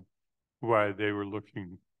why they were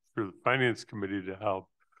looking for the Finance Committee to help.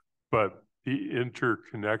 But the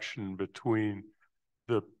interconnection between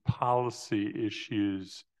the policy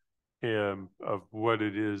issues and of what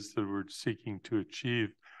it is that we're seeking to achieve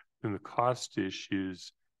and the cost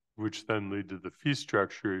issues, which then lead to the fee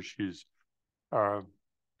structure issues,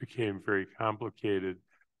 became very complicated.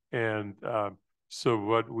 And so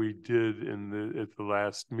what we did at the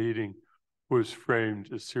last meeting was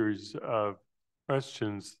framed a series of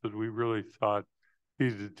questions that we really thought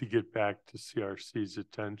needed to get back to CRC's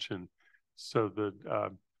attention, so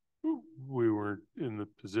that we weren't in the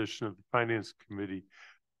position of the Finance Committee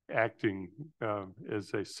acting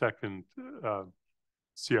as a second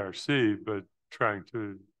CRC, but trying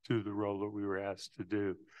to do the role that we were asked to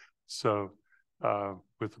do. So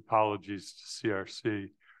with apologies to CRC,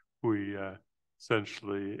 we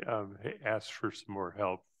essentially asked for some more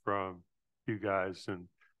help from you guys, and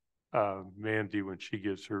Mandy, when she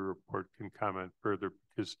gives her report, can comment further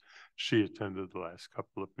because she attended the last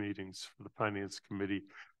couple of meetings for the Finance Committee.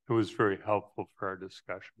 It was very helpful for our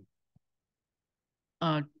discussion.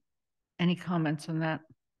 Any comments on that?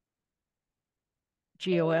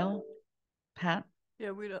 GOL, Pat?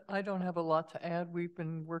 Yeah, I don't have a lot to add. We've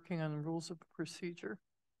been working on rules of procedure.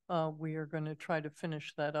 We are going to try to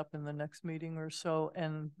finish that up in the next meeting or so,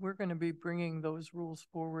 and we're going to be bringing those rules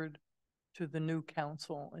forward to the new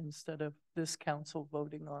council instead of this council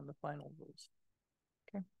voting on the final rules.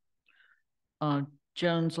 Okay.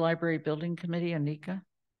 Jones Library Building Committee, Anika?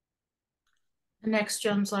 The next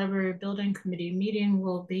Jones Library Building Committee meeting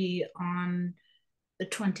will be on the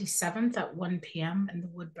 27th at 1 p.m. in the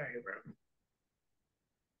Woodbury Room.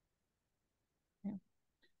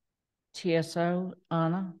 TSO,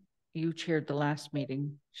 Anna, you chaired the last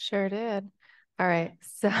meeting. Sure did. All right.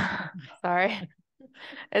 So, sorry.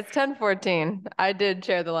 It's 10:14. I did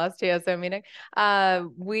chair the last TSO meeting.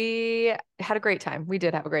 We had a great time. We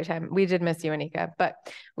did have a great time. We did miss you, Anika, but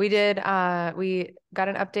we got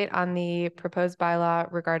an update on the proposed bylaw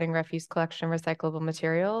regarding refuse collection recyclable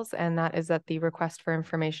materials. And that is that the request for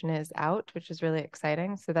information is out, which is really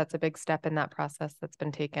exciting. So that's a big step in that process that's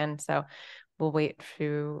been taken. So we'll wait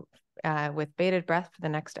with bated breath for the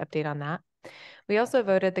next update on that. We also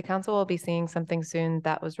voted the council will be seeing something soon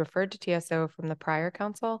that was referred to TSO from the prior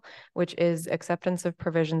council, which is acceptance of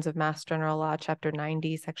provisions of Mass General Law, Chapter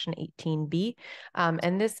 90, Section 18B.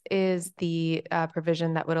 And this is the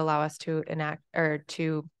provision that would allow us to enact or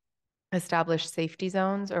to establish safety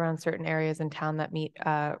zones around certain areas in town that meet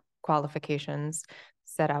qualifications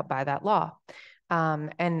set out by that law.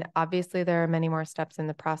 And obviously there are many more steps in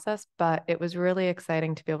the process, but it was really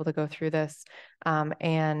exciting to be able to go through this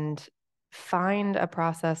and find a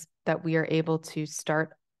process that we are able to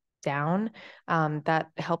start down that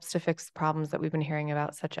helps to fix problems that we've been hearing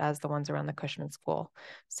about, such as the ones around the Cushman School.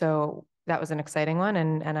 So that was an exciting one,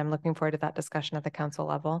 and I'm looking forward to that discussion at the council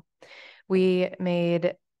level. We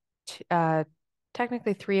made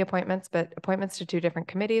technically 3 appointments, but appointments to 2 different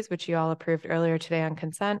committees, which you all approved earlier today on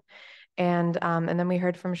consent. And then we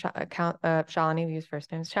heard from Shalini, we use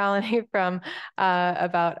first names, Shalini, from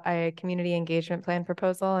about a community engagement plan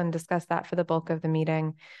proposal, and discussed that for the bulk of the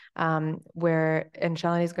meeting, and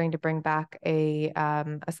Shalini is going to bring back a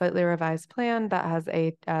slightly revised plan that has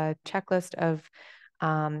a checklist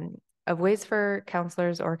of ways for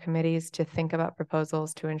counselors or committees to think about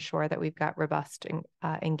proposals to ensure that we've got robust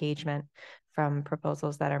engagement from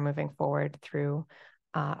proposals that are moving forward through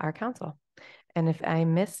our council. And if I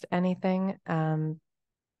missed anything, Dorothy,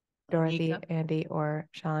 Anika? Andy, or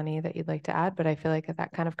Shalini that you'd like to add, but I feel like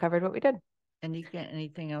that kind of covered what we did. Anika,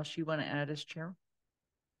 anything else you want to add as chair?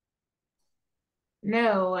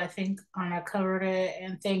 No, I think Anna covered it,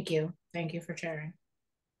 and thank you. Thank you for sharing.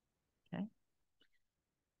 Okay.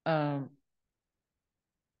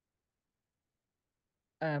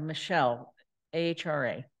 Michelle,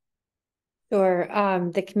 AHRA. Sure.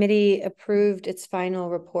 The committee approved its final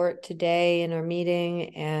report today in our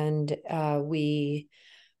meeting, and we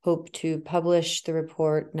hope to publish the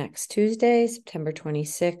report next Tuesday, September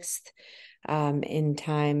 26th, in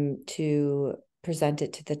time to present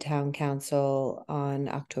it to the town council on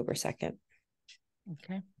October 2nd.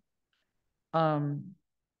 Okay.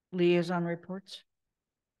 Liaison reports.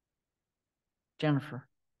 Jennifer.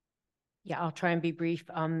 Yeah, I'll try and be brief.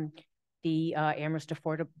 The Amherst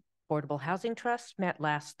Affordable Housing Trust met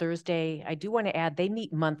last Thursday. I do want to add they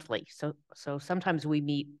meet monthly, so sometimes we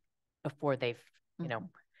meet before they've, you know,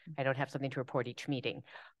 I don't have something to report each meeting,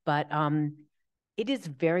 but it is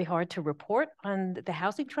very hard to report on the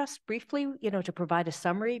Housing Trust briefly, you know, to provide a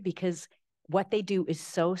summary, because what they do is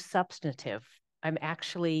so substantive.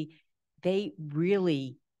 They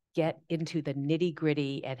really get into the nitty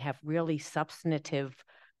gritty and have really substantive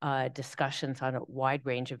discussions on a wide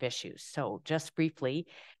range of issues. So just briefly,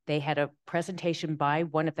 they had a presentation by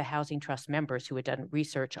one of the Housing Trust members who had done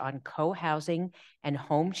research on co-housing and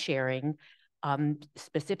home sharing,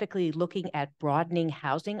 specifically looking at broadening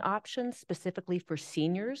housing options, specifically for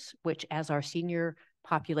seniors, which as our senior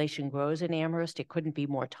population grows in Amherst, it couldn't be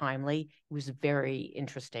more timely. It was very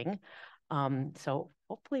interesting. So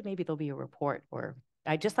hopefully maybe there'll be a report, or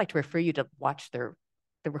I'd just like to refer you to watch the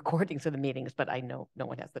recordings of the meetings, but I know no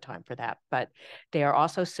one has the time for that. But they are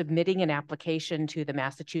also submitting an application to the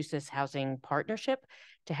Massachusetts Housing Partnership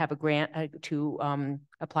to have a grant to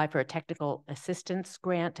apply for a technical assistance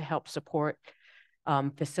grant to help support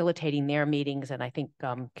facilitating their meetings, and I think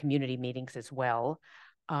community meetings as well.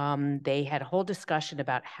 They had a whole discussion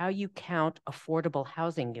about how you count affordable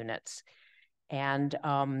housing units. And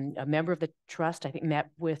a member of the trust, I think,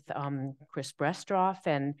 met with Chris Brestroff,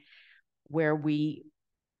 and where we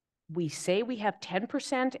say we have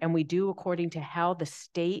 10%, and we do according to how the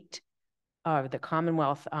state, the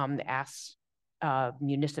Commonwealth asks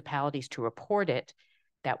municipalities to report it,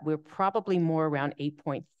 that we're probably more around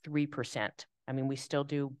 8.3%. I mean, we still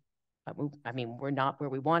do, I mean, we're not where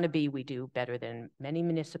we want to be. We do better than many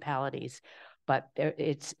municipalities, but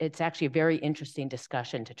it's actually a very interesting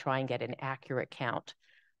discussion to try and get an accurate count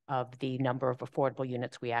of the number of affordable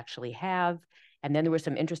units we actually have. And then there were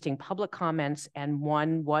some interesting public comments, and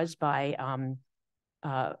one was by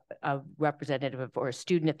a representative or a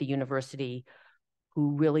student at the university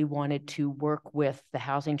who really wanted to work with the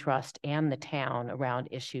Housing Trust and the town around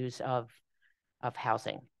issues of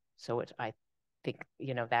housing. So I think,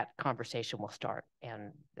 you know, that conversation will start,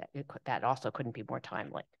 and that also couldn't be more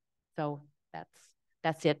timely. So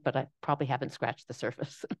that's it, but I probably haven't scratched the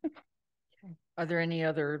surface. Okay. Are there any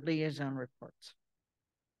other liaison reports?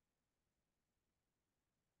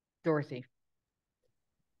 Dorothy.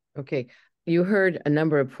 Okay, you heard a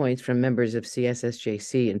number of points from members of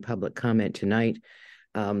CSSJC in public comment tonight,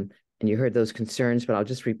 and you heard those concerns, but I'll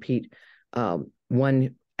just repeat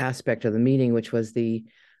one aspect of the meeting, which was the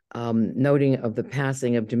noting of the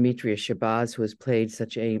passing of Demetria Shabazz, who has played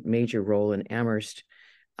such a major role in Amherst.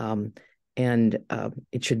 And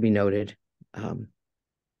it should be noted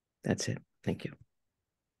That's it. Thank you.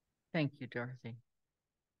 Thank you, Dorothy.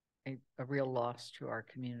 A real loss to our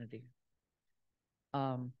community.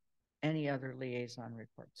 Any other liaison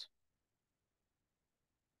reports?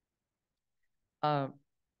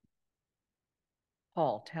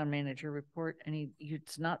 Paul, town manager report.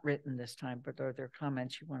 It's not written this time, but are there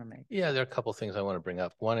comments you want to make? Yeah, there are a couple of things I want to bring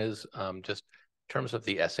up. One is just in terms of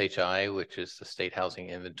the SHI, which is the state housing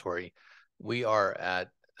inventory. We are at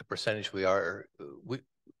the percentage we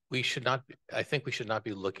should not be, I think we should not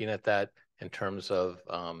be looking at that in terms of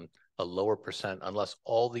a lower percent unless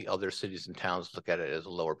all the other cities and towns look at it as a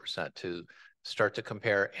lower percent. To start to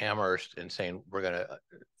compare Amherst and saying we're going to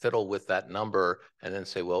fiddle with that number and then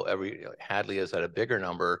say, well, Hadley is at a bigger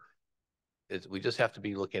number. We just have to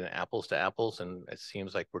be looking at apples to apples, and it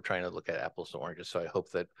seems like we're trying to look at apples to oranges. So I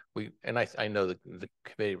hope that I know the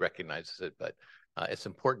committee recognizes it, but it's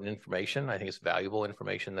important information. I think it's valuable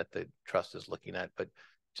information that the trust is looking at, but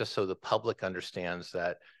just so the public understands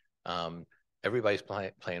that everybody's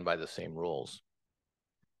playing by the same rules.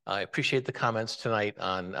 I appreciate the comments tonight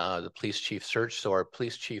on the police chief search. So our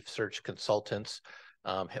police chief search consultants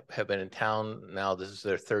have been in town now. This is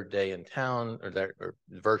their third day in town, or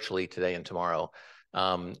virtually today and tomorrow.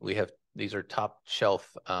 These are top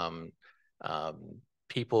shelf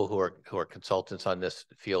people who are consultants on this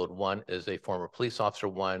field. One is a former police officer.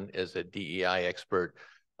 One is a DEI expert.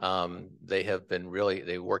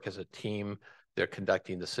 They work as a team. They're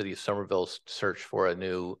conducting the city of Somerville's search for a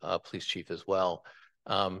new police chief as well.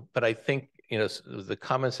 But I think, the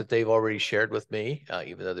comments that they've already shared with me,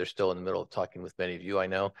 even though they're still in the middle of talking with many of you, I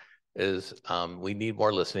know, is we need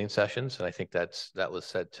more listening sessions. And I think that was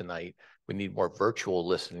said tonight. We need more virtual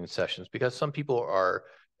listening sessions because some people are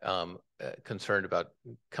concerned about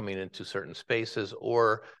coming into certain spaces,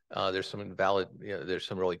 or there's some valid, there's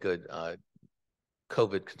some really good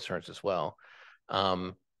COVID concerns as well.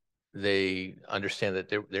 They understand that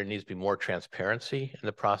there needs to be more transparency in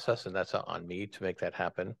the process, and that's on me to make that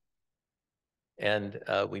happen. And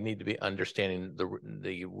we need to be understanding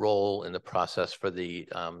the role in the process for the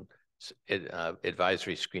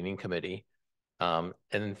advisory screening committee.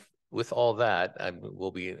 And with all that,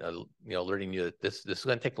 we'll be alerting you that this is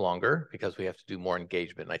going to take longer because we have to do more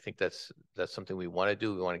engagement. And I think that's something we want to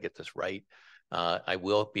do. We want to get this right. I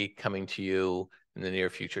will be coming to you in the near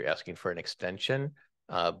future asking for an extension.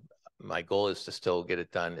 My goal is to still get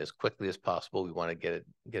it done as quickly as possible. We want to get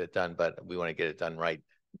it done, but we want to get it done right.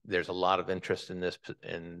 There's a lot of interest in this,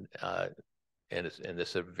 and this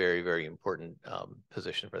is a very, very important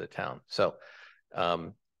position for the town. So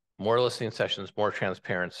more listening sessions, more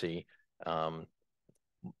transparency,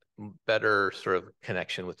 better sort of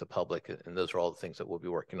connection with the public, and those are all the things that we'll be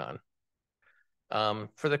working on.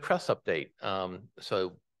 For the CRESS update,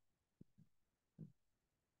 so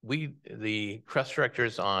the CRESS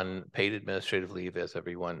director's on paid administrative leave, as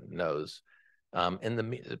everyone knows.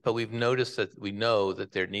 But we've noticed that we know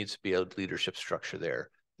that there needs to be a leadership structure there.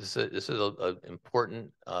 This is an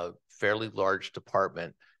important, fairly large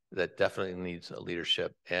department that definitely needs a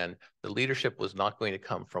leadership. And the leadership was not going to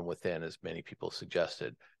come from within, as many people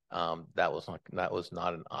suggested. That was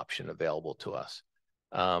not an option available to us.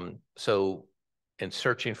 So in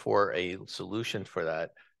searching for a solution for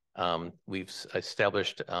that, we've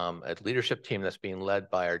established a leadership team that's being led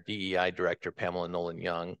by our DEI director, Pamela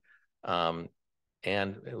Nolan-Young,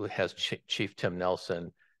 and it has Chief Tim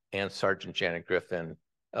Nelson and Sergeant Janet Griffin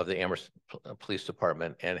of the Amherst Police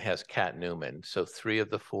Department, and has Kat Newman. So 3 of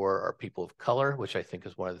the 4 are people of color, which I think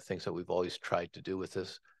is one of the things that we've always tried to do with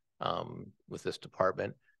this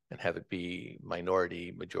department, and have it be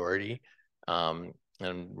minority majority. And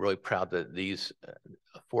I'm really proud that these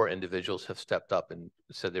 4 individuals have stepped up and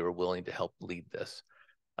said they were willing to help lead this.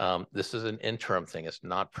 This is an interim thing. It's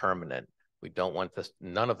not permanent. We don't want this,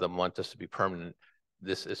 none of them want this to be permanent.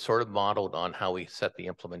 This is sort of modeled on how we set the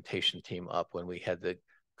implementation team up when we had the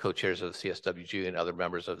co-chairs of the CSWG and other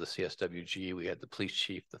members of the CSWG. We had the police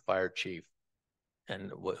chief, the fire chief,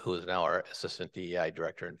 and who is now our assistant DEI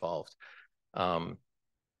director involved.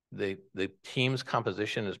 The team's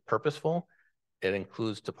composition is purposeful. It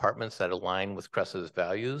includes departments that align with CRESS's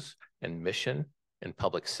values and mission in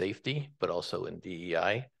public safety, but also in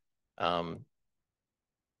DEI.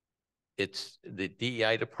 The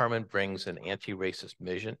DEI department brings an anti-racist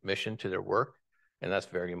mission to their work, and that's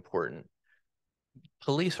very important.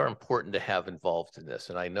 Police are important to have involved in this,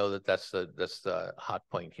 and I know that that's the hot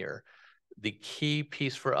point here. The key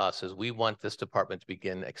piece for us is we want this department to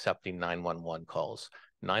begin accepting 911 calls.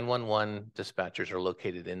 911 dispatchers are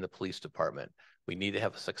located in the police department. We need to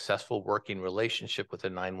have a successful working relationship with the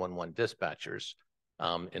 911 dispatchers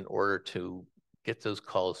in order to get those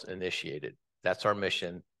calls initiated. That's our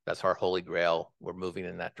mission. That's our holy grail. We're moving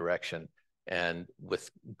in that direction. And with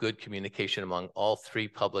good communication among all three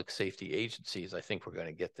public safety agencies, I think we're going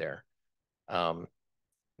to get there. The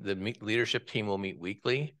leadership team will meet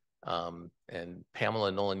weekly. And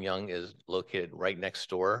Pamela Nolan Young is located right next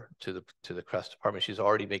door to the Crest department. She's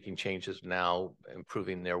already making changes now,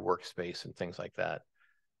 improving their workspace and things like that.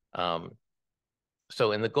 And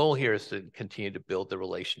the goal here is to continue to build the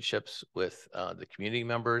relationships with the community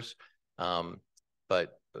members.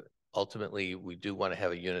 But ultimately, we do want to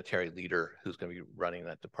have a unitary leader who's going to be running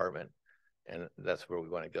that department. And that's where we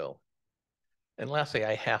want to go. And lastly,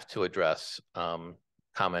 I have to address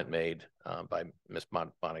comment made by Ms.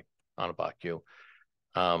 Monabacu.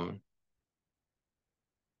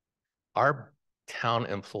 Our town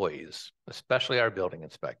employees, especially our building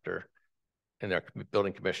inspector and their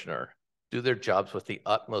building commissioner, do their jobs with the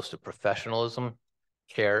utmost of professionalism,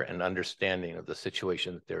 care, and understanding of the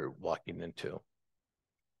situation that they're walking into.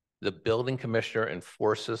 The building commissioner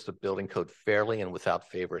enforces the building code fairly and without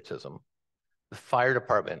favoritism. The fire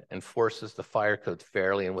department enforces the fire code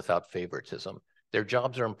fairly and without favoritism. Their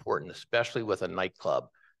jobs are important, especially with a nightclub.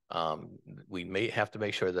 We may have to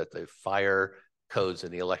make sure that the fire codes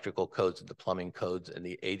and the electrical codes and the plumbing codes and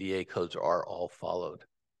the ADA codes are all followed.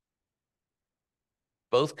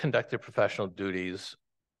 Both conduct their professional duties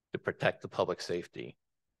to protect the public safety.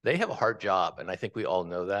 They have a hard job, and I think we all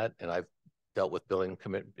know that, and I've dealt with building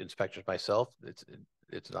inspectors myself.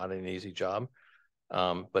 It's not an easy job,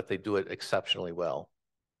 but they do it exceptionally well.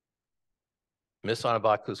 Ms.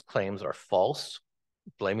 Monabacu's claims are false.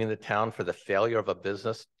 Blaming the town for the failure of a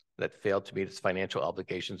business that failed to meet its financial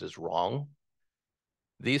obligations is wrong.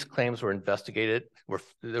 These claims were investigated.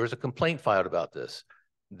 There was a complaint filed about this.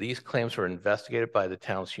 These claims were investigated by the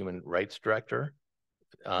town's human rights director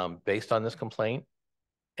based on this complaint.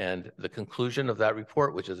 And the conclusion of that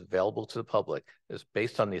report, which is available to the public, is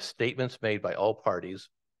based on the statements made by all parties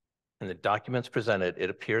and the documents presented. It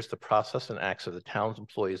appears the process and acts of the town's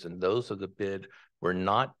employees and those of the bid were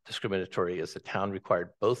not discriminatory, as the town required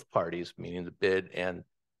both parties, meaning the bid and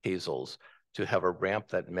Hazel's, to have a ramp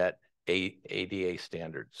that met ADA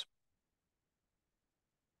standards.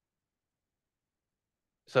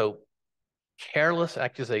 So careless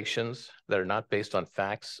accusations that are not based on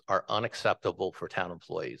facts are unacceptable for town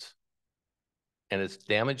employees. And it's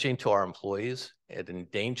damaging to our employees. It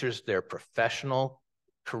endangers their professional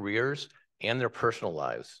careers and their personal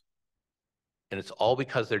lives. And it's all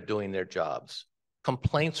because they're doing their jobs.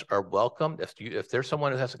 Complaints are welcome. If there's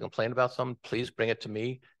someone who has a complaint about something, please bring it to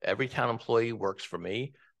me. Every town employee works for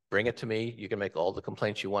me. Bring it to me. You can make all the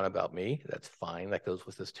complaints you want about me. That's fine. That goes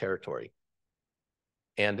with this territory.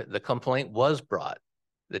 And the complaint was brought.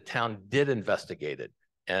 The town did investigate it.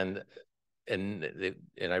 And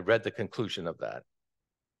I read the conclusion of that.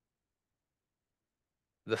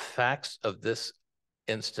 The facts of this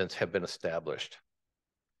instance have been established.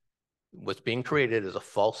 What's being created is a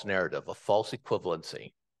false narrative, a false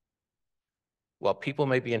equivalency. While people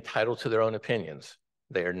may be entitled to their own opinions,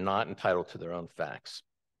 they are not entitled to their own facts.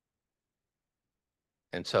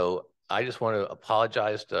 And so I just want to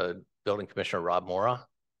apologize to Building Commissioner Rob Mora.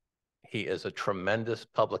 He is a tremendous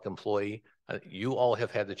public employee. You all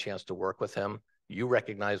have had the chance to work with him. You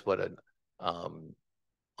recognize what an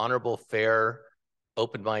honorable, fair,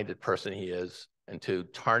 open-minded person he is. And to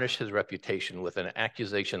tarnish his reputation with an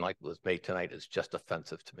accusation like was made tonight is just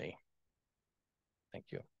offensive to me. Thank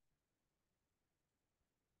you.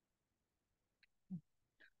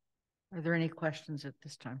 Are there any questions at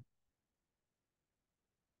this time?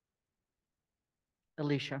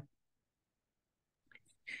 Alicia.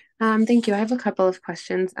 Thank you. I have a couple of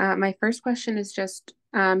questions. My first question is just,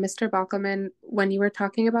 Mr. Bockelman, when you were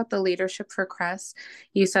talking about the leadership for Crest,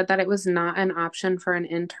 you said that it was not an option for an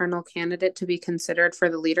internal candidate to be considered for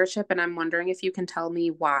the leadership, and I'm wondering if you can tell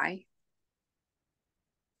me why.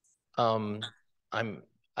 I'm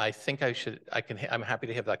happy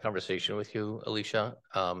to have that conversation with you, Alicia.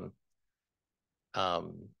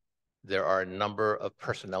 There are a number of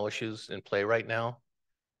personnel issues in play right now,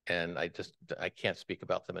 and I can't speak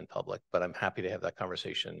about them in public, but I'm happy to have that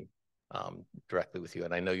conversation directly with you.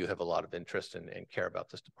 And I know you have a lot of interest and care about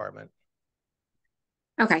this department.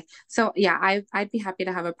 Okay. So yeah, I'd be happy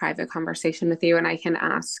to have a private conversation with you, and I can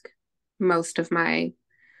ask most of my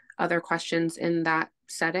other questions in that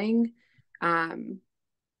setting. And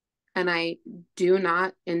I do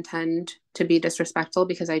not intend to be disrespectful,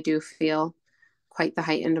 because I do feel quite the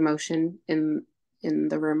heightened emotion in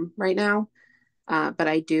the room right now. But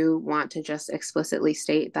I do want to just explicitly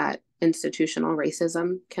state that institutional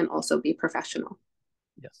racism can also be professional.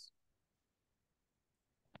 Yes.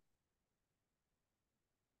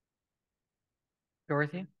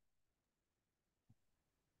 Dorothy?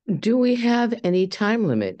 Do we have any time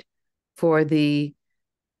limit for the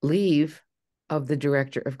leave of the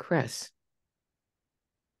director of CRES?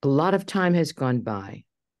 A lot of time has gone by.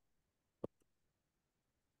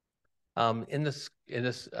 In this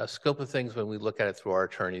scope of things, when we look at it through our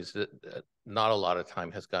attorneys, not a lot of time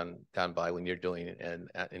has gone by when you're doing an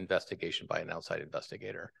investigation by an outside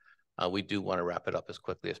investigator. We do want to wrap it up as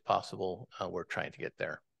quickly as possible. We're trying to get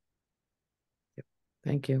there. Yep.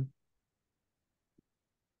 Thank you.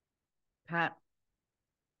 Pat?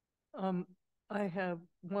 I have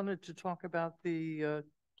wanted to talk about the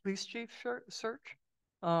police chief search,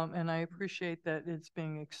 and I appreciate that it's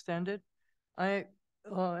being extended. I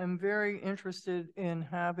am very interested in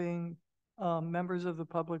having members of the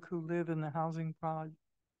public who live in the housing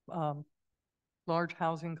large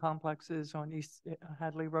housing complexes on East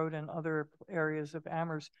Hadley Road and other areas of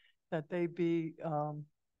Amherst, that they be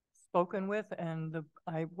spoken with. And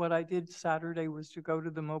what I did Saturday was to go to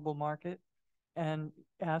the mobile market and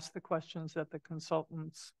ask the questions that the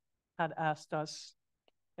consultants had asked us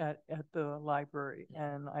at the library.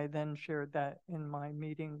 And I then shared that in my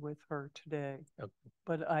meeting with her today. Okay.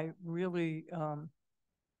 But I really,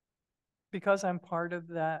 because I'm part of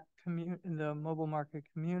that the mobile market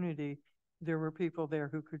community, there were people there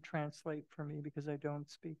who could translate for me because I don't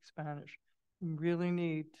speak Spanish. You really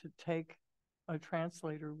need to take a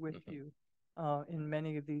translator with you in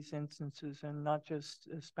many of these instances, and not just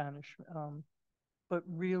Spanish, but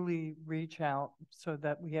really reach out so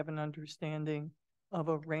that we have an understanding of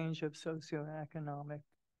a range of socioeconomic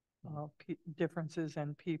differences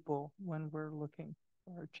and people when we're looking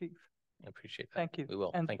for our chief. I appreciate that. Thank you. We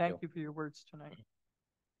will. And thank you for your words tonight.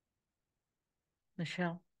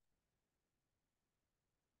 Michelle?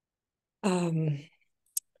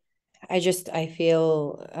 I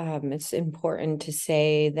feel it's important to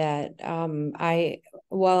say that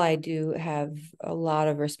while I do have a lot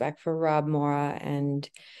of respect for Rob Morra and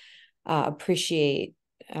appreciate,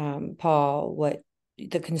 Paul, what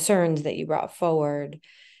the concerns that you brought forward,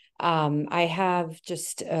 I have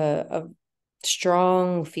just a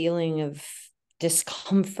strong feeling of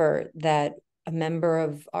discomfort that a member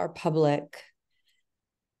of our public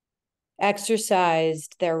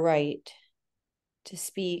exercised their right to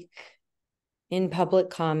speak in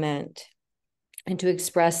public comment and to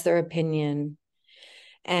express their opinion,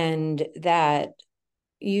 and that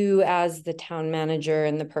you, as the town manager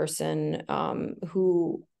and the person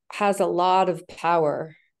who has a lot of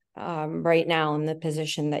power right now in the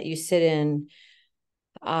position that you sit in,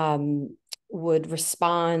 would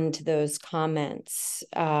respond to those comments,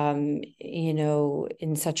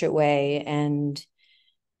 in such a way. And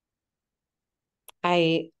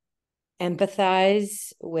I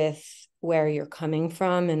empathize with where you're coming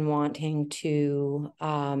from and wanting to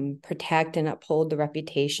protect and uphold the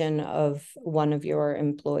reputation of one of your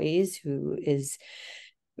employees who is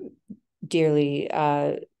dearly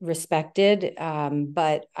respected.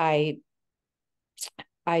 But I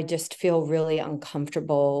just feel really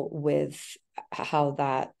uncomfortable with how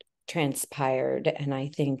that transpired. And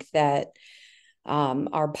I think that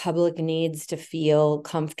our public needs to feel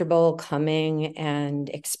comfortable coming and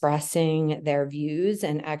expressing their views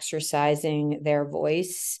and exercising their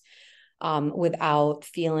voice without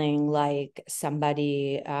feeling like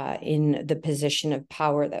somebody in the position of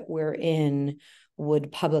power that we're in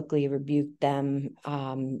would publicly rebuke them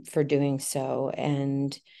for doing so.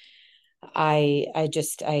 And I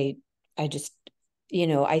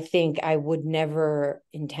think I would never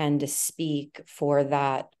intend to speak for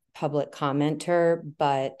that public commenter,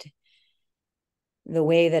 but the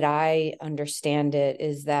way that I understand it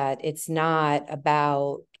is that it's not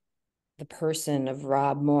about the person of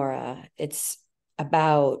Rob Morra. It's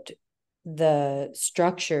about the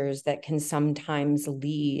structures that can sometimes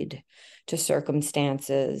lead to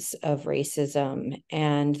circumstances of racism,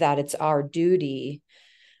 and that it's our duty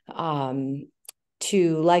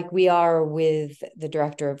to, like we are with the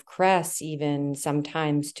director of CRES, even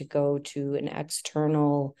sometimes to go to an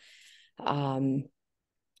external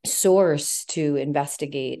source to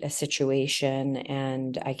investigate a situation.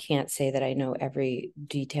 And I can't say that I know every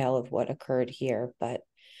detail of what occurred here, but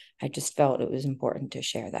I just felt it was important to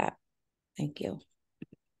share that. Thank you.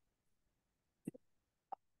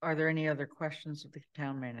 Are there any other questions of the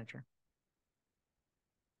town manager?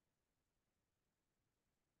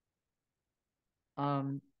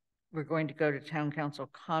 We're going to go to town council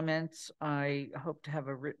comments. I hope to have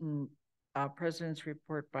a written president's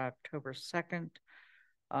report by October 2nd.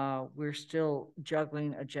 We're still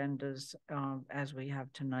juggling agendas as we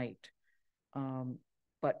have tonight.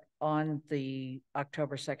 But on the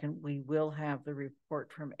October 2nd, we will have the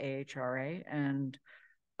report from AHRA. And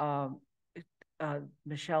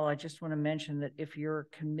Michelle, I just want to mention that if your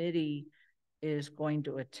committee is going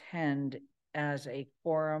to attend as a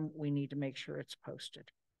quorum, we need to make sure it's posted.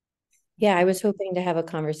 Yeah, I was hoping to have a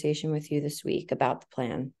conversation with you this week about the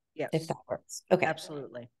plan. Yes. If that works. Okay.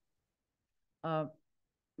 Absolutely.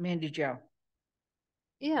 Mandy Jo.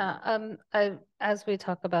 Yeah, as we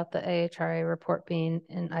talk about the AHRA report being,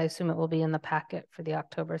 and I assume it will be in the packet for the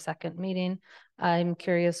October 2nd meeting, I'm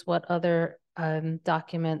curious what other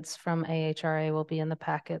documents from AHRA will be in the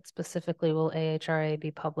packet. Specifically, will AHRA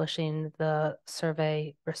be publishing the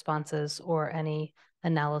survey responses or any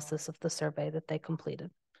analysis of the survey that they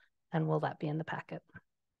completed? And will that be in the packet?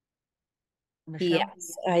 Michelle?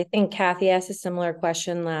 Yes, I think Kathy asked a similar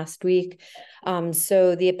question last week.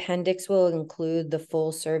 So the appendix will include the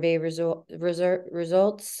full survey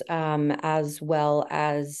results, as well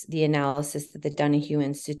as the analysis that the Donahue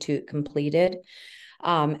Institute completed,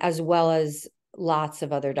 as well as lots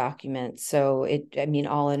of other documents. So I mean,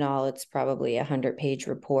 all in all, it's probably a 100-page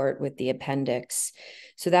report with the appendix.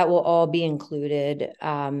 So that will all be included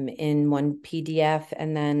in one PDF.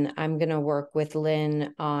 And then I'm going to work with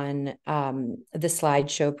Lynn on the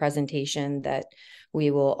slideshow presentation that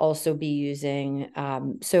we will also be using.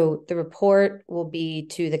 So the report will be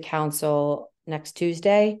to the council next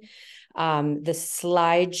Tuesday. The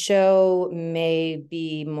slideshow may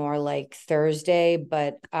be more like Thursday,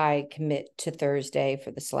 but I commit to Thursday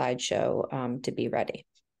for the slideshow to be ready.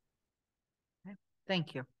 Okay.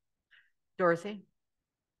 Thank you. Dorothy?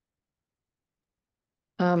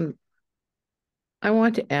 I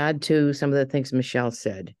want to add to some of the things Michelle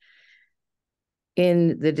said.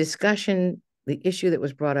 In the discussion, the issue that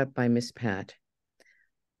was brought up by Ms. Pat,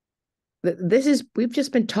 we've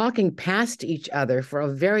just been talking past each other for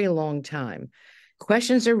a very long time.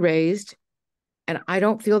 Questions are raised, and I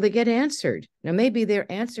don't feel they get answered. Now, maybe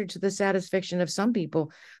they're answered to the satisfaction of some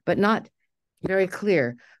people, but not very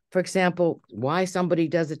clear. For example, why somebody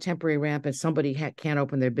does a temporary ramp and somebody can't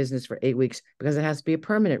open their business for 8 weeks because it has to be a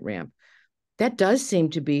permanent ramp. That does seem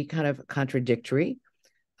to be kind of contradictory.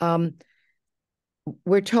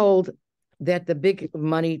 We're told that the big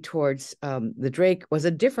money towards the Drake was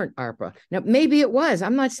a different ARPA. Now, maybe it was.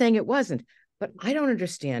 I'm not saying it wasn't, but I don't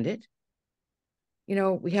understand it. You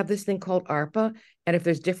know, we have this thing called ARPA, and if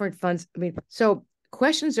there's different funds, I mean, so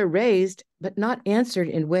questions are raised, but not answered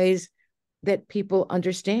in ways that people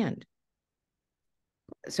understand.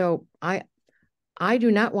 So I do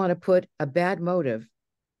not want to put a bad motive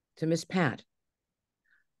to Miss Pat.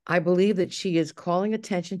 I believe that she is calling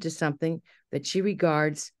attention to something that she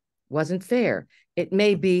regards wasn't fair. It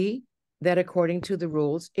may be that according to the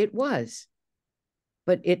rules, it was,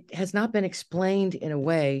 but it has not been explained in a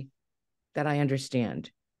way that I understand.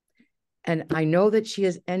 And I know that she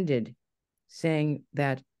has ended saying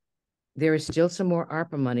that there is still some more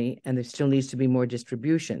ARPA money and there still needs to be more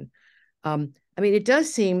distribution. I mean, it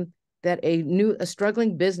does seem that a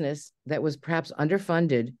struggling business that was perhaps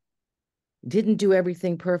underfunded didn't do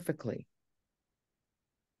everything perfectly.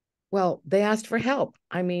 Well, they asked for help.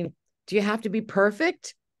 I mean, do you have to be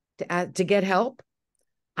perfect to get help?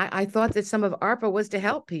 I thought that some of ARPA was to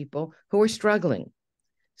help people who are struggling.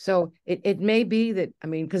 So it may be that, I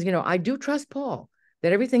mean, because, you know, I do trust Paul,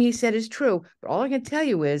 that everything he said is true, but all I can tell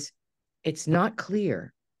you is it's not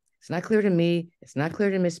clear. It's not clear to me. It's not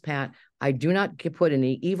clear to Miss Pat. I do not put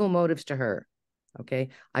any evil motives to her. Okay.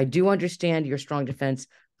 I do understand your strong defense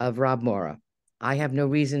of Rob Morra. I have no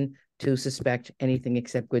reason to suspect anything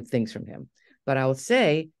except good things from him. But I will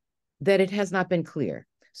say that it has not been clear.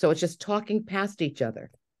 So it's just talking past each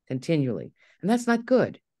other continually. And that's not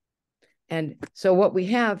good. And so what we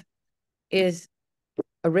have is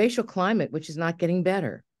a racial climate which is not getting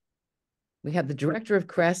better. We have the director of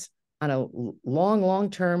CRES on a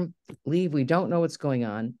long-term leave. We don't know what's going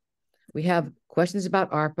on. We have questions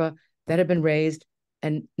about ARPA that have been raised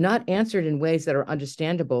and not answered in ways that are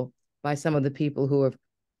understandable by some of the people who have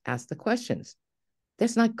asked the questions.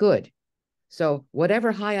 That's not good. So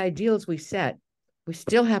whatever high ideals we set, we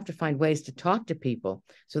still have to find ways to talk to people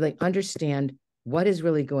so they understand what is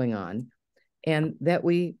really going on and that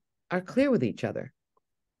we are clear with each other.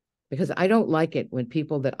 Because I don't like it when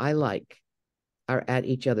people that I like are at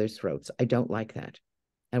each other's throats. I don't like that.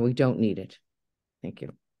 And we don't need it. Thank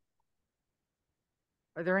you.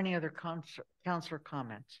 Are there any other counselor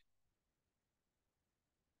comments?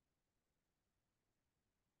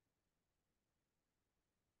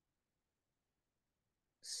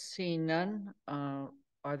 Seeing none,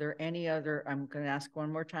 are there any other, I'm going to ask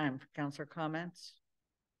one more time for counselor comments,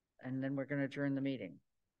 and then we're going to adjourn the meeting.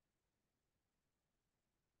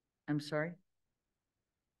 I'm sorry?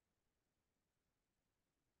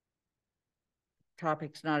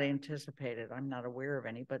 Topics not anticipated. I'm not aware of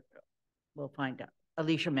any, but we'll find out.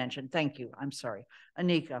 Alicia mentioned. Thank you. I'm sorry.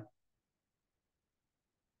 Anika.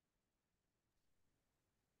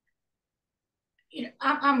 You know,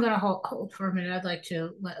 I'm going to hold for a minute. I'd like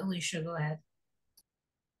to let Alicia go ahead.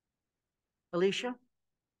 Alicia?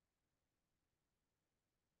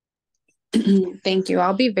 Thank you.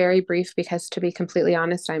 I'll be very brief because, to be completely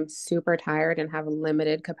honest, I'm super tired and have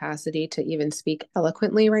limited capacity to even speak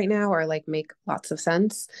eloquently right now or like make lots of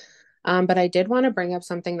sense. But I did want to bring up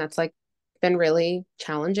something that's like been really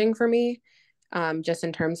challenging for me, just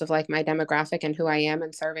in terms of like my demographic and who I am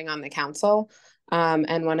and serving on the council.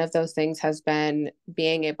 And one of those things has been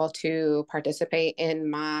being able to participate in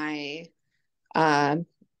my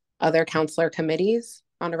other counselor committees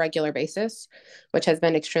on a regular basis, which has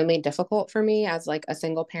been extremely difficult for me as like a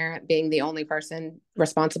single parent, being the only person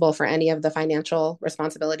responsible for any of the financial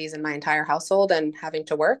responsibilities in my entire household and having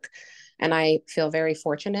to work. And I feel very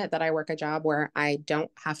fortunate that I work a job where I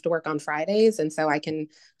don't have to work on Fridays. And so I can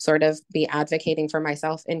sort of be advocating for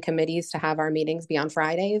myself in committees to have our meetings be on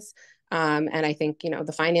Fridays. And I think, you know,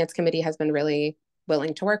 the finance committee has been really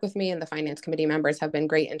willing to work with me, and the finance committee members have been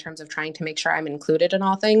great in terms of trying to make sure I'm included in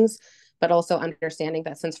all things, but also understanding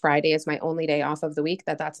that since Friday is my only day off of the week,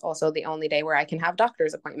 that's also the only day where I can have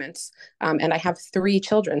doctor's appointments. And I have 3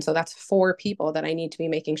 children, so that's 4 people that I need to be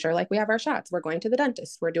making sure like we have our shots, we're going to the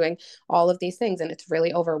dentist, we're doing all of these things, and it's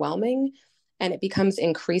really overwhelming. And it becomes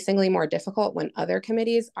increasingly more difficult when other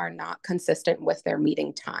committees are not consistent with their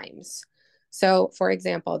meeting times. So, for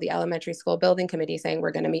example, the elementary school building committee saying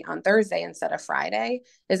we're going to meet on Thursday instead of Friday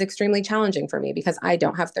is extremely challenging for me because I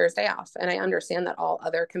don't have Thursday off. And I understand that all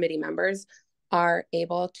other committee members are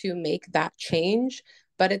able to make that change,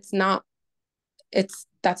 but that's not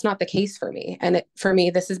the case for me. And for me,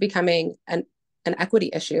 this is becoming an equity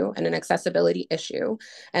issue and an accessibility issue.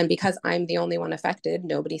 And because I'm the only one affected,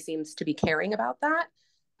 nobody seems to be caring about that.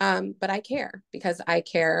 But I care because I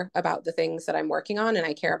care about the things that I'm working on, and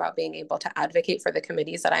I care about being able to advocate for the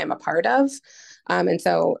committees that I am a part of. And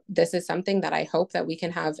so this is something that I hope that we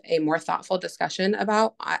can have a more thoughtful discussion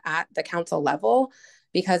about at the council level,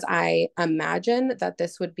 because I imagine that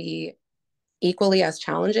this would be equally as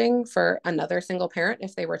challenging for another single parent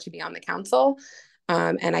if they were to be on the council.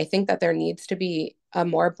 And I think that there needs to be a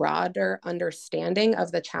more broader understanding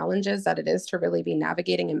of the challenges that it is to really be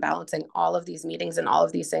navigating and balancing all of these meetings and all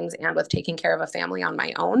of these things, and with taking care of a family on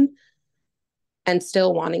my own and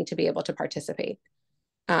still wanting to be able to participate.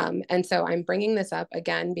 And so I'm bringing this up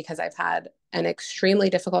again because I've had an extremely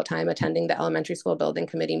difficult time attending the elementary school building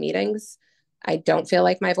committee meetings. I don't feel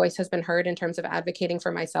like my voice has been heard in terms of advocating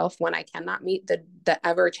for myself when I cannot meet the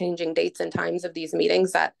ever-changing dates and times of these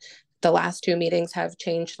meetings. That the last 2 meetings have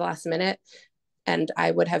changed last minute, and I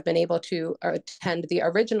would have been able to attend the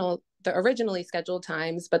originally scheduled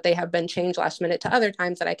times, but they have been changed last minute to other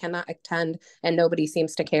times that I cannot attend, and nobody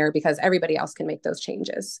seems to care because everybody else can make those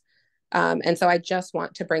changes. And so I just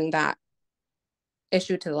want to bring that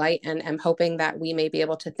issue to light, and am hoping that we may be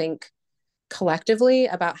able to think collectively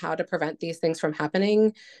about how to prevent these things from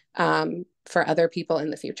happening for other people in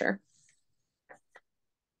the future.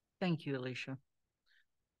 Thank you, Alicia.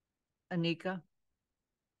 Anika?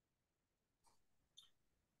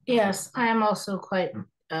 Yes, I am also quite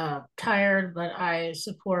tired, but I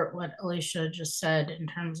support what Alicia just said in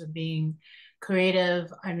terms of being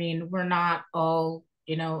creative. I mean, we're not all,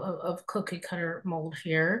 you know, of cookie cutter mold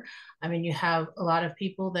here. I mean, you have a lot of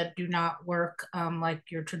people that do not work like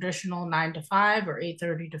your traditional 9 to 5 or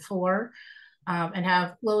 8:30 to 4, and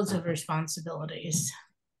have loads of responsibilities.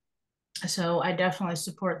 So I definitely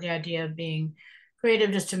support the idea of being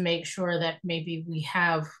creative, just to make sure that maybe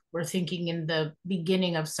we're thinking in the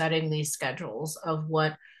beginning of setting these schedules of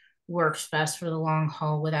what works best for the long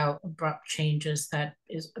haul without abrupt changes that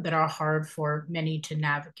are hard for many to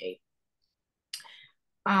navigate.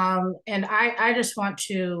 And I just want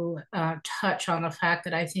to touch on the fact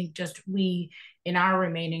that I think just we, in our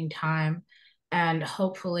remaining time, and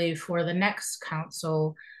hopefully for the next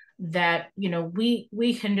council, that, you know,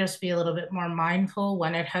 we can just be a little bit more mindful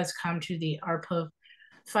when it has come to the ARPA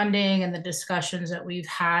funding and the discussions that we've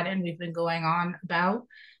had and we've been going on about.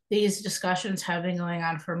 These discussions have been going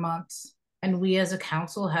on for months, and we as a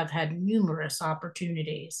council have had numerous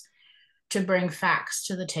opportunities to bring facts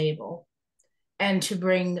to the table and to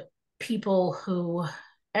bring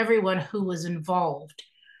everyone who was involved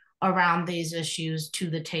around these issues to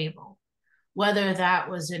the table, whether that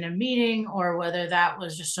was in a meeting or whether that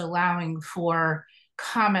was just allowing for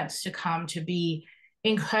comments to come, to be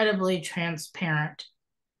incredibly transparent.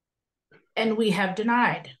 And we have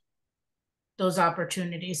denied those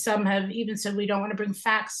opportunities. Some have even said we don't want to bring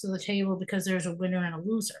facts to the table because there's a winner and a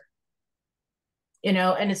loser. You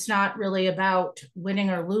know, and it's not really about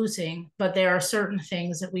winning or losing, but there are certain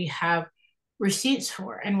things that we have receipts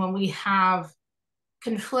for. And when we have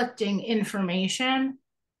conflicting information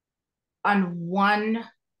on one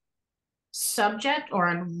subject or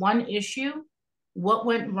on one issue, what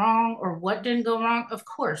went wrong or what didn't go wrong, of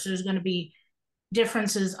course, there's going to be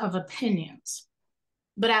differences of opinions.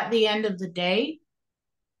 But at the end of the day,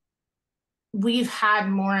 we've had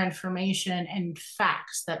more information and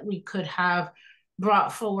facts that we could have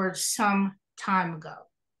brought forward some time ago.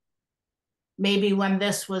 Maybe when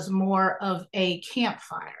this was more of a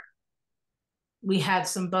campfire, we had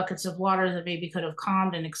some buckets of water that maybe could have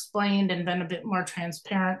calmed and explained and been a bit more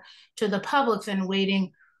transparent to the public than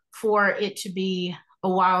waiting for it to be a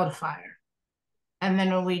wildfire. And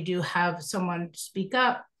then when we do have someone speak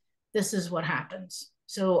up, this is what happens.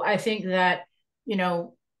 So I think that, you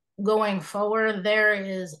know, going forward, there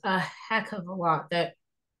is a heck of a lot that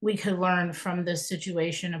we could learn from this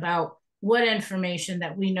situation about what information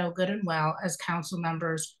that we know good and well as council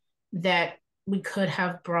members that we could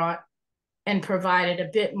have brought and provided a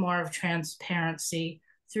bit more of transparency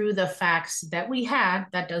through the facts that we had.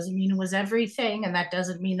 That doesn't mean it was everything, and that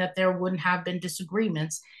doesn't mean that there wouldn't have been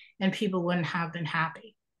disagreements and people wouldn't have been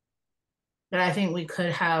happy. But I think we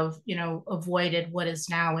could have, you know, avoided what is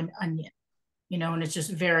now an onion, you know, and it's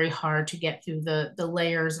just very hard to get through the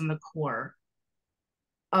layers and the core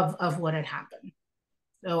of what had happened.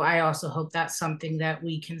 So I also hope that's something that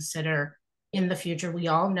we consider in the future. We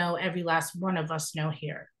all know, every last one of us know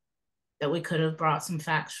here, that we could have brought some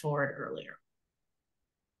facts forward earlier.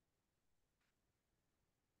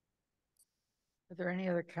 Are there any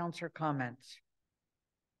other councilor comments?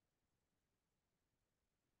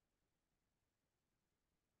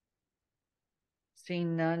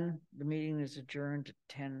 Seeing none, the meeting is adjourned at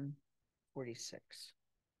 10:46.